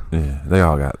yeah. Yeah, they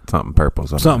all got something purple.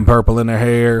 Something purple in their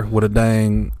hair with a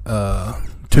dang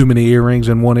too many earrings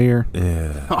in one ear,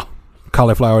 Yeah.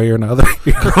 cauliflower ear in the other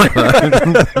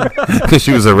ear. Because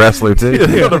she was a wrestler too.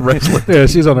 Yeah,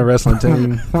 she's on a wrestling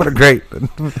team. What a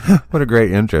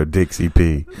great intro, Dixie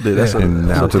P. Dude, that's And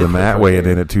now to the mat, weighing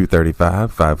in at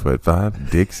 235, 5'5",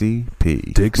 Dixie P.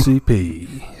 Dixie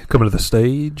P. Coming to the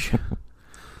stage.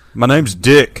 My name's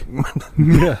Dick.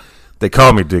 Yeah. They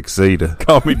call me Dixita.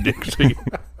 Call me Dixie.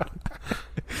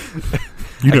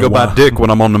 You I go by Dick when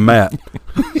I'm on the mat.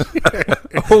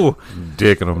 Oh,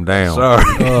 Dicking them down. sorry.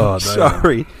 Oh, damn.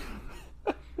 Sorry.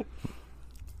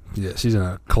 Yeah, she's in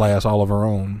a class all of her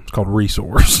own. It's called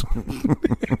Resource.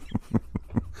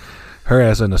 Her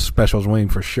ass in a specials wing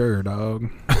for sure, dog.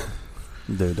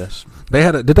 Dude, that's...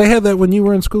 Did they have that when you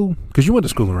were in school? Because you went to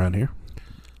school around here.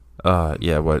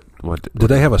 Yeah, what Did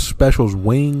they have a specials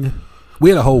wing? We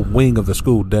had a whole wing of the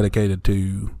school dedicated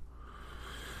to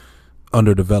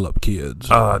underdeveloped kids.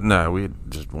 No, we had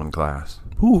just one class.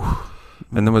 Whew.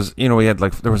 And there was, we had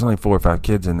there was only 4 or 5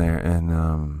 kids in there,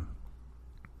 and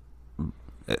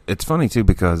it's funny too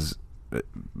because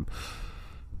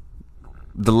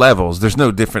the levels, there's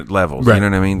no different levels. Right. You know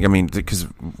what I mean? I mean, because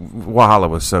Walhalla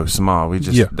was so small,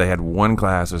 they had one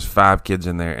class. There's 5 kids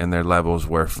in there, and their levels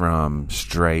were from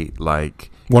straight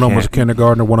one of them was a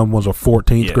kindergartner, one of them was a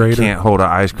 14th grader. Can't hold an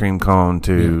ice cream cone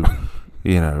to,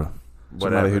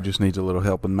 Somebody whatever. who just needs a little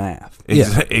help in math.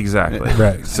 Yeah. Exactly.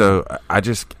 Right. So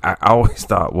I always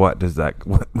thought, what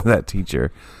that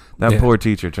teacher, that poor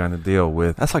teacher trying to deal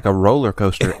with. That's like a roller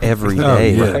coaster every Oh,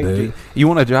 day. yeah, right? dude. You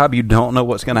want a job, you don't know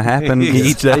what's going to happen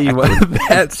each day.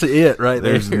 That's it right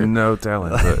there. There's no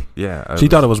telling. But yeah, She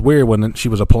thought it was weird when she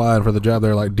was applying for the job.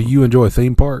 They're like, "Do you enjoy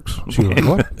theme parks?" She was like,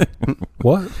 "What?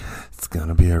 What?" it's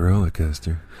gonna be a roller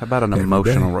coaster. How about an Every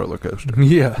emotional day. roller coaster?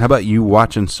 Yeah. How about you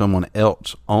watching someone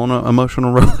else on an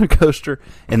emotional roller coaster,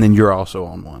 and then you're also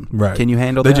on one? Right. Can you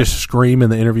handle They that? just scream in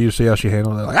the interview to see how she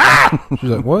handled it. Like, ah! She's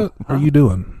like, "What are you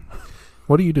doing?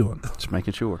 What are you doing?" Just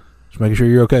making sure. Just making sure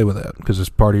you're okay with that because it's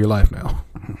part of your life now.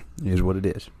 It is what it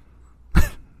is.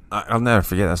 I'll never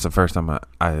forget. That's the first time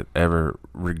I ever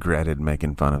regretted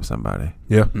making fun of somebody.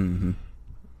 Yeah. Mm-hmm.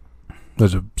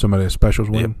 There's somebody at specials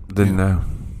wing. Didn't know.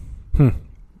 Hmm.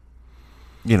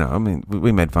 I mean,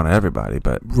 we made fun of everybody,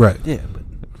 but Right. Yeah,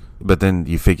 but then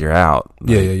you figure out,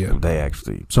 Yeah. they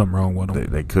actually Something wrong with them.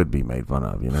 they could be made fun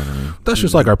of. You know what I mean? That's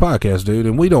just like our podcast, dude.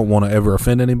 And we don't want to ever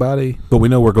offend anybody, but we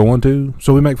know we're going to,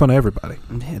 so we make fun of everybody.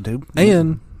 yeah, dude.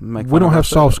 And Make we fun don't of have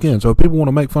soft ourselves. skin, so if people want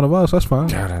to make fun of us, that's fine.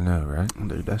 God, I know, right?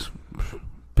 Dude, that's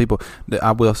people.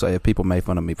 I will say, if people made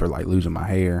fun of me for losing my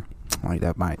hair, like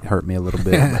that might hurt me a little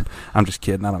bit. But I'm just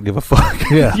kidding. I don't give a fuck.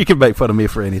 Yeah. You can make fun of me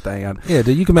for anything. Yeah,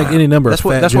 dude, you can make any number of That's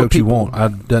what- fat that's what jokes you people-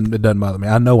 want. It doesn't bother me.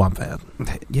 I know I'm fat.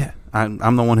 Yeah,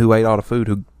 I'm the one who ate all the food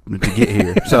to get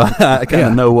here, so I kind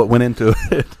of know what went into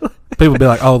it. People be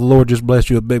like, "Oh, the Lord just blessed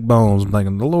you with big bones." I'm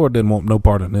thinking the Lord didn't want no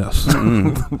part in this.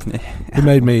 He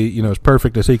made me, as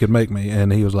perfect as He could make me,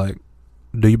 and He was like,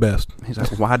 "Do your best." He's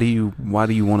like, why do you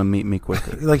want to meet me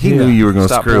quicker? Like he Yeah. knew you were going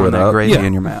to Stop screw pouring it that up. gravy Yeah.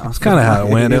 in your mouth. That's kind of how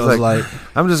it went. It He's was like, like,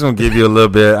 I'm just going to give you a little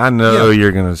bit. I know Yeah.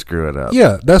 you're going to screw it up.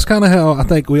 yeah, that's kind of how I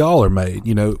think we all are made,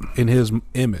 in His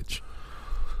image.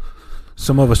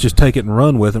 Some of us just take it and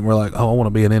run with it, and we're like, "Oh, I want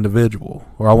to be an individual,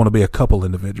 or I want to be a couple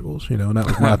individuals," and that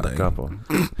was my A thing. couple. know,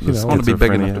 I want to be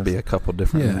big enough Schizophrenia. to be a couple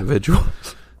different Yeah.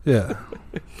 individuals. Yeah.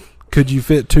 Could you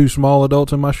fit 2 small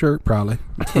adults in my shirt? Probably.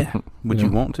 Yeah. Would Yeah.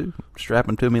 you want to strap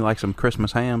them to me like some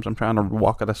Christmas hams? I'm trying to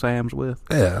walk out of Sam's with.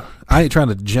 Yeah. I ain't trying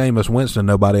to Jameis Winston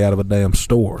nobody out of a damn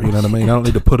store. You know what I mean? I don't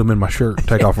need to put them in my shirt and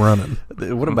take off running.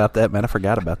 What about that, man? I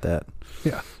forgot about that.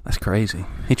 Yeah. That's crazy.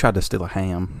 He tried to steal a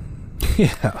ham.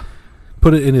 Yeah.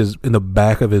 Put it in the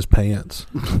back of his pants.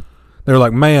 They were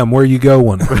like, "Ma'am, where you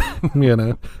going?"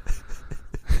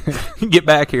 Get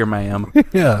back here, ma'am.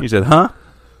 Yeah. He said, "Huh?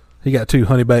 He got 2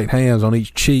 honey baked hams on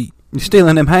each cheek. You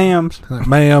stealing them hams? Like,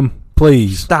 "Ma'am,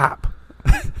 please." Stop."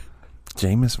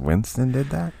 Jameis Winston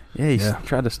did that? Yeah, he Yeah.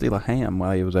 tried to steal a ham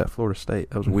while he was at Florida State.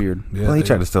 That was weird. Yeah, Well, he dude.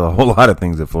 tried to steal a whole lot of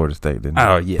things at Florida State, didn't he?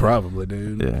 Oh, yeah. Probably,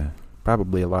 dude. Yeah.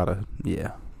 Probably a lot of,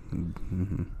 yeah.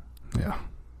 Mm-hmm. Yeah.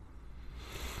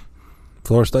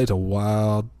 Florida State's a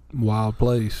wild, wild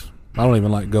place. I don't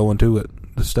even like going to it,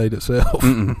 the state itself.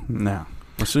 No.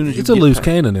 As soon as you It's a get loose past-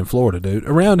 cannon in Florida, dude.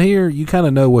 Around here, you kind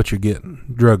of know what you're getting.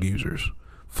 Drug users.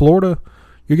 Florida,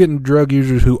 you're getting drug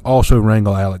users who also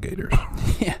wrangle alligators.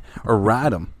 Yeah, or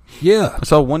ride them. Yeah. I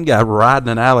saw one guy riding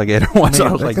an alligator once.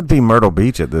 I was that like, could be Myrtle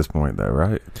Beach at this point, though,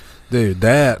 right? Dude,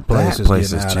 that place That is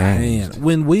place getting has out of changed. hand.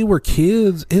 When we were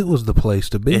kids, it was the place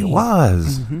to be. It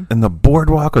was. Mhm. And the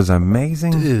boardwalk was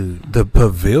amazing. Dude, the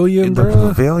pavilion, The bro.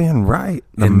 pavilion, right.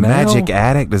 The And now- Magic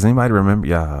Attic. Does anybody remember?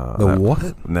 Yeah. The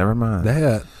what? Never mind.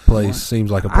 That place seems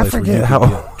like a I place where you forget could how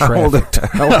get old, trafficked.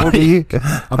 how old are you?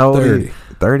 I'm How old are 30. you?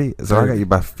 30? So I got 30. you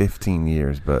by 15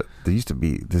 years, but there used to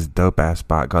be this dope-ass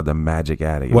spot called the Magic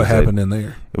Attic. What happened in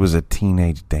there? It was a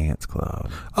teenage dance club.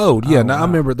 Oh, yeah. Oh, now, I wow.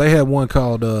 remember they had one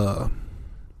called, was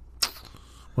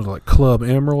it like Club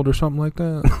Emerald or something like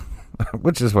that?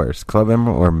 Which is worse, Club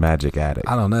Emerald or Magic Attic?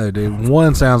 I don't know, dude.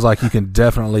 One sounds like you can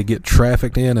definitely get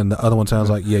trafficked in, and the other one sounds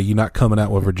like, yeah, you're not coming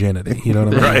out with virginity. You know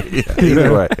what I mean? Right. Yeah,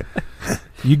 either way.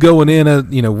 You going in,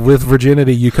 with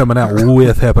virginity, you coming out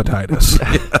with hepatitis.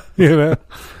 You know?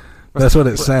 That's what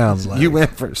it sounds like. You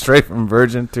went straight from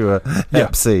virgin to a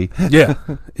Hep C. Yeah.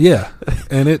 Yeah.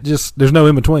 And there's no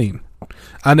in between.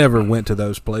 I never went to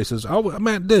those places.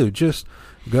 Dude, just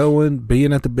going,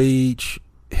 being at the beach,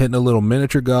 hitting a little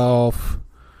miniature golf,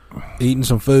 eating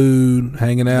some food,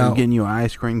 hanging out. getting you an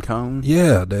ice cream cone.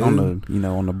 Yeah, dude.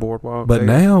 On the boardwalk. But there.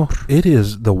 now it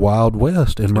is the Wild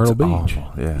West in Myrtle It's Beach.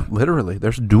 awful, yeah. Literally,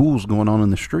 there's duels going on in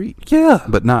the street. Yeah.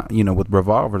 But not, with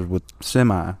revolvers, with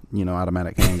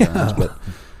automatic handguns. But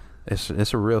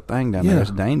it's a real thing down Yeah. there.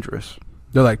 It's dangerous.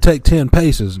 They're like, take 10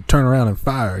 paces and turn around and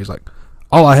fire. He's like,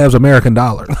 all I have is American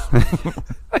dollars.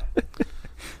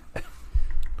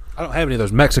 I don't have any of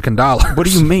those Mexican dollars. What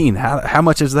do you mean? How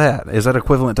much is that? Is that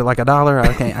equivalent to like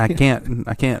 $1? I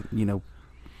can't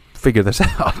figure this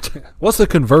out. What's the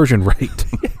conversion rate?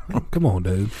 Come on,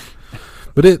 dude.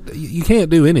 But you can't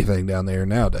do anything down there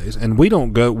nowadays. And we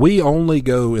only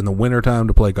go in the wintertime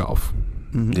to play golf.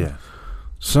 Mhm. Yeah.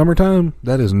 Summertime,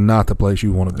 that is not the place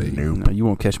you want to be. No, you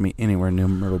won't catch me anywhere near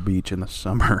Myrtle Beach in the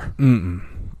summer. Mm-mm.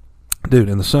 Dude,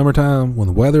 in the summertime, when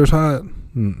the weather's hot,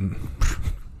 you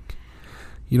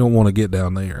don't want to get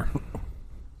down there.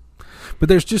 But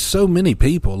there's just so many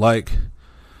people. Like,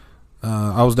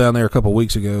 I was down there a couple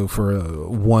weeks ago for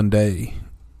one day,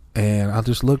 and I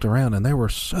just looked around, and there were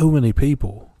so many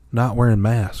people not wearing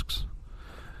masks.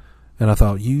 And I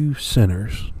thought, you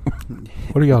sinners,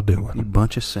 what are y'all You doing?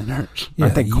 bunch of sinners.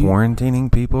 Aren't they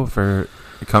quarantining people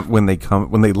when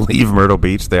they leave Myrtle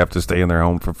Beach? They have to stay in their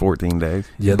home for 14 days.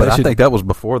 Yeah, But they I should, think that was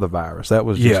before the virus. That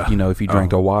was just, Yeah. if you drank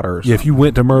the water or something. yeah, if you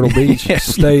went to Myrtle Beach, Yeah,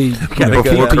 stay Before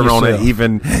keep to Corona yourself.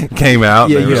 even came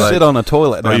out. Yeah, they you were like, sit on a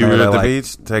toilet. Oh, down you there were at for the like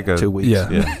beach? Take a 2 weeks. Yeah.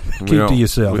 Yeah. We Keep don't- to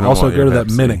yourself. we don't Also, want go your to that Hep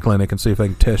C. minute clinic and see if they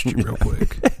can test you real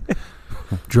quick.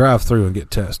 Drive through and get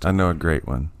tested. I know a great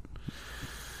one.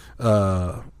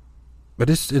 But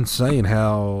it's insane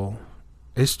how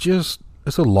it's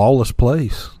a lawless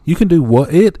place. You can do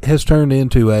what it has turned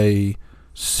into a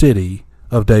city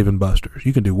of Dave and Buster's.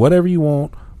 You can do whatever you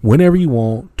want, whenever you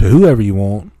want, to whoever you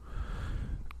want.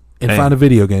 and find a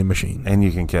video game machine. And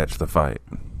you can catch the fight.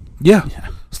 Yeah.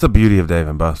 It's the beauty of Dave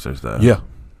and Buster's, though. Yeah.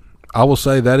 I will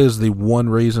say that is the one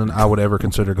reason I would ever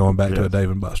consider going back to a Dave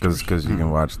and Buster's. Because you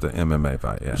can watch the MMA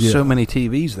fight, yeah. So many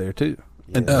TVs there, too.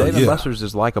 And Oh, Dave yeah. and Buster's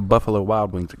is like a Buffalo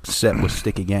Wild Wings except with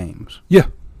sticky games. Yeah.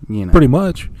 You know. Pretty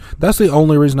much. That's the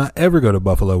only reason I ever go to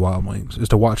Buffalo Wild Wings is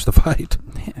to watch the fight.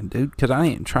 Yeah, dude, because I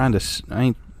ain't trying to.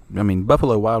 I mean,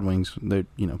 Buffalo Wild Wings, they're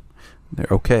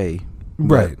okay,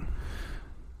 Right.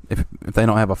 If they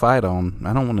don't have a fight on,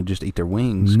 I don't want to just eat their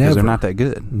wings because Never. they're not that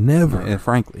good. Never. And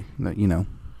frankly,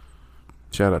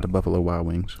 shout out to Buffalo Wild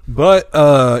Wings. But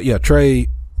yeah, Trey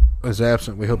is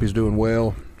absent. We hope he's doing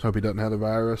well. Hope he doesn't have the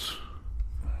virus.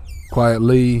 Quiet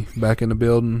Lee back in the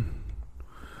building,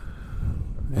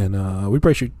 and we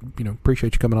appreciate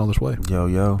you coming all this way.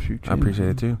 Yo. Shoot, I appreciate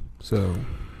it, too. So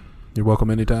you're welcome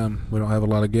anytime. We don't have a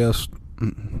lot of guests.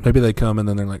 Maybe they come and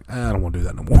then they're like, I don't want to do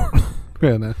that no more.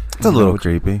 Yeah, no. It's a little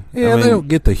creepy. Yeah, I mean, they don't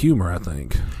get the humor, I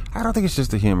think. I don't think it's just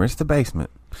the humor. It's the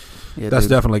basement. Yeah, That's dude.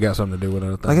 definitely got something to do with it, I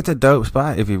think. Like, it's a dope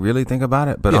spot if you really think about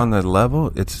it. But Yeah. on the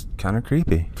level, it's kind of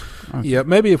creepy. Yeah,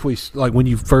 maybe if we, like, when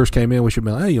you first came in, we should be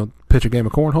like, hey, you want to pitch a game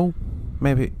of cornhole?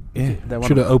 Maybe, yeah.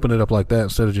 Should have opened it up like that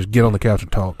instead of just get on the couch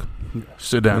and talk.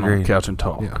 Sit down on Agreed. the couch and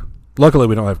talk. Yeah. Luckily,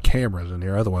 we don't have cameras in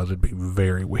here. Otherwise, it'd be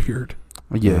very weird.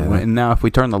 Yeah, Yeah. and now if we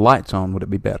turn the lights on, would it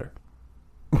be better?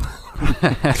 I'm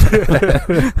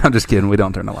just kidding. We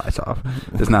don't turn the lights off.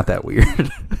 It's not that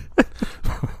weird.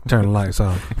 Turn the lights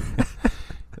off.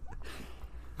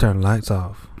 Turn the lights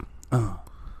off.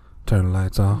 Turn the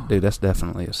lights off. Dude, that's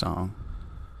definitely a song.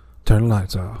 Turn the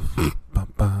lights off.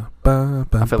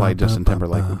 I feel like Justin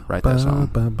Timberlake would write that song.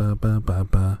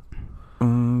 Bop.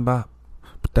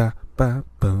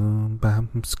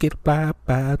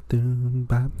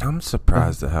 I'm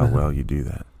surprised at how well you do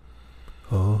that.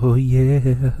 Oh yeah.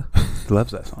 He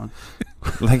loves that song.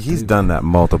 Like, he's done that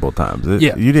multiple times.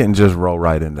 Yeah. You didn't just roll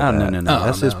right into Oh, that. no. Oh,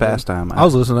 That's no. his pastime. I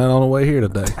was listening to that on the way here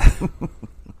today.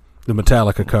 The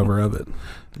Metallica cover of it.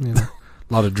 You know,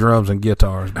 a lot of drums and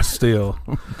guitars, but still.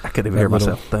 I could have that heard little-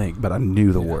 myself think, but I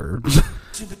knew the words.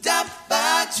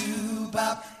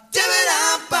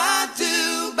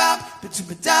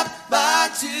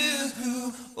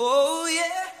 Oh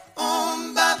yeah,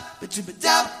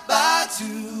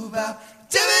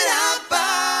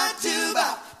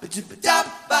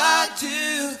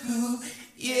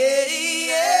 yeah.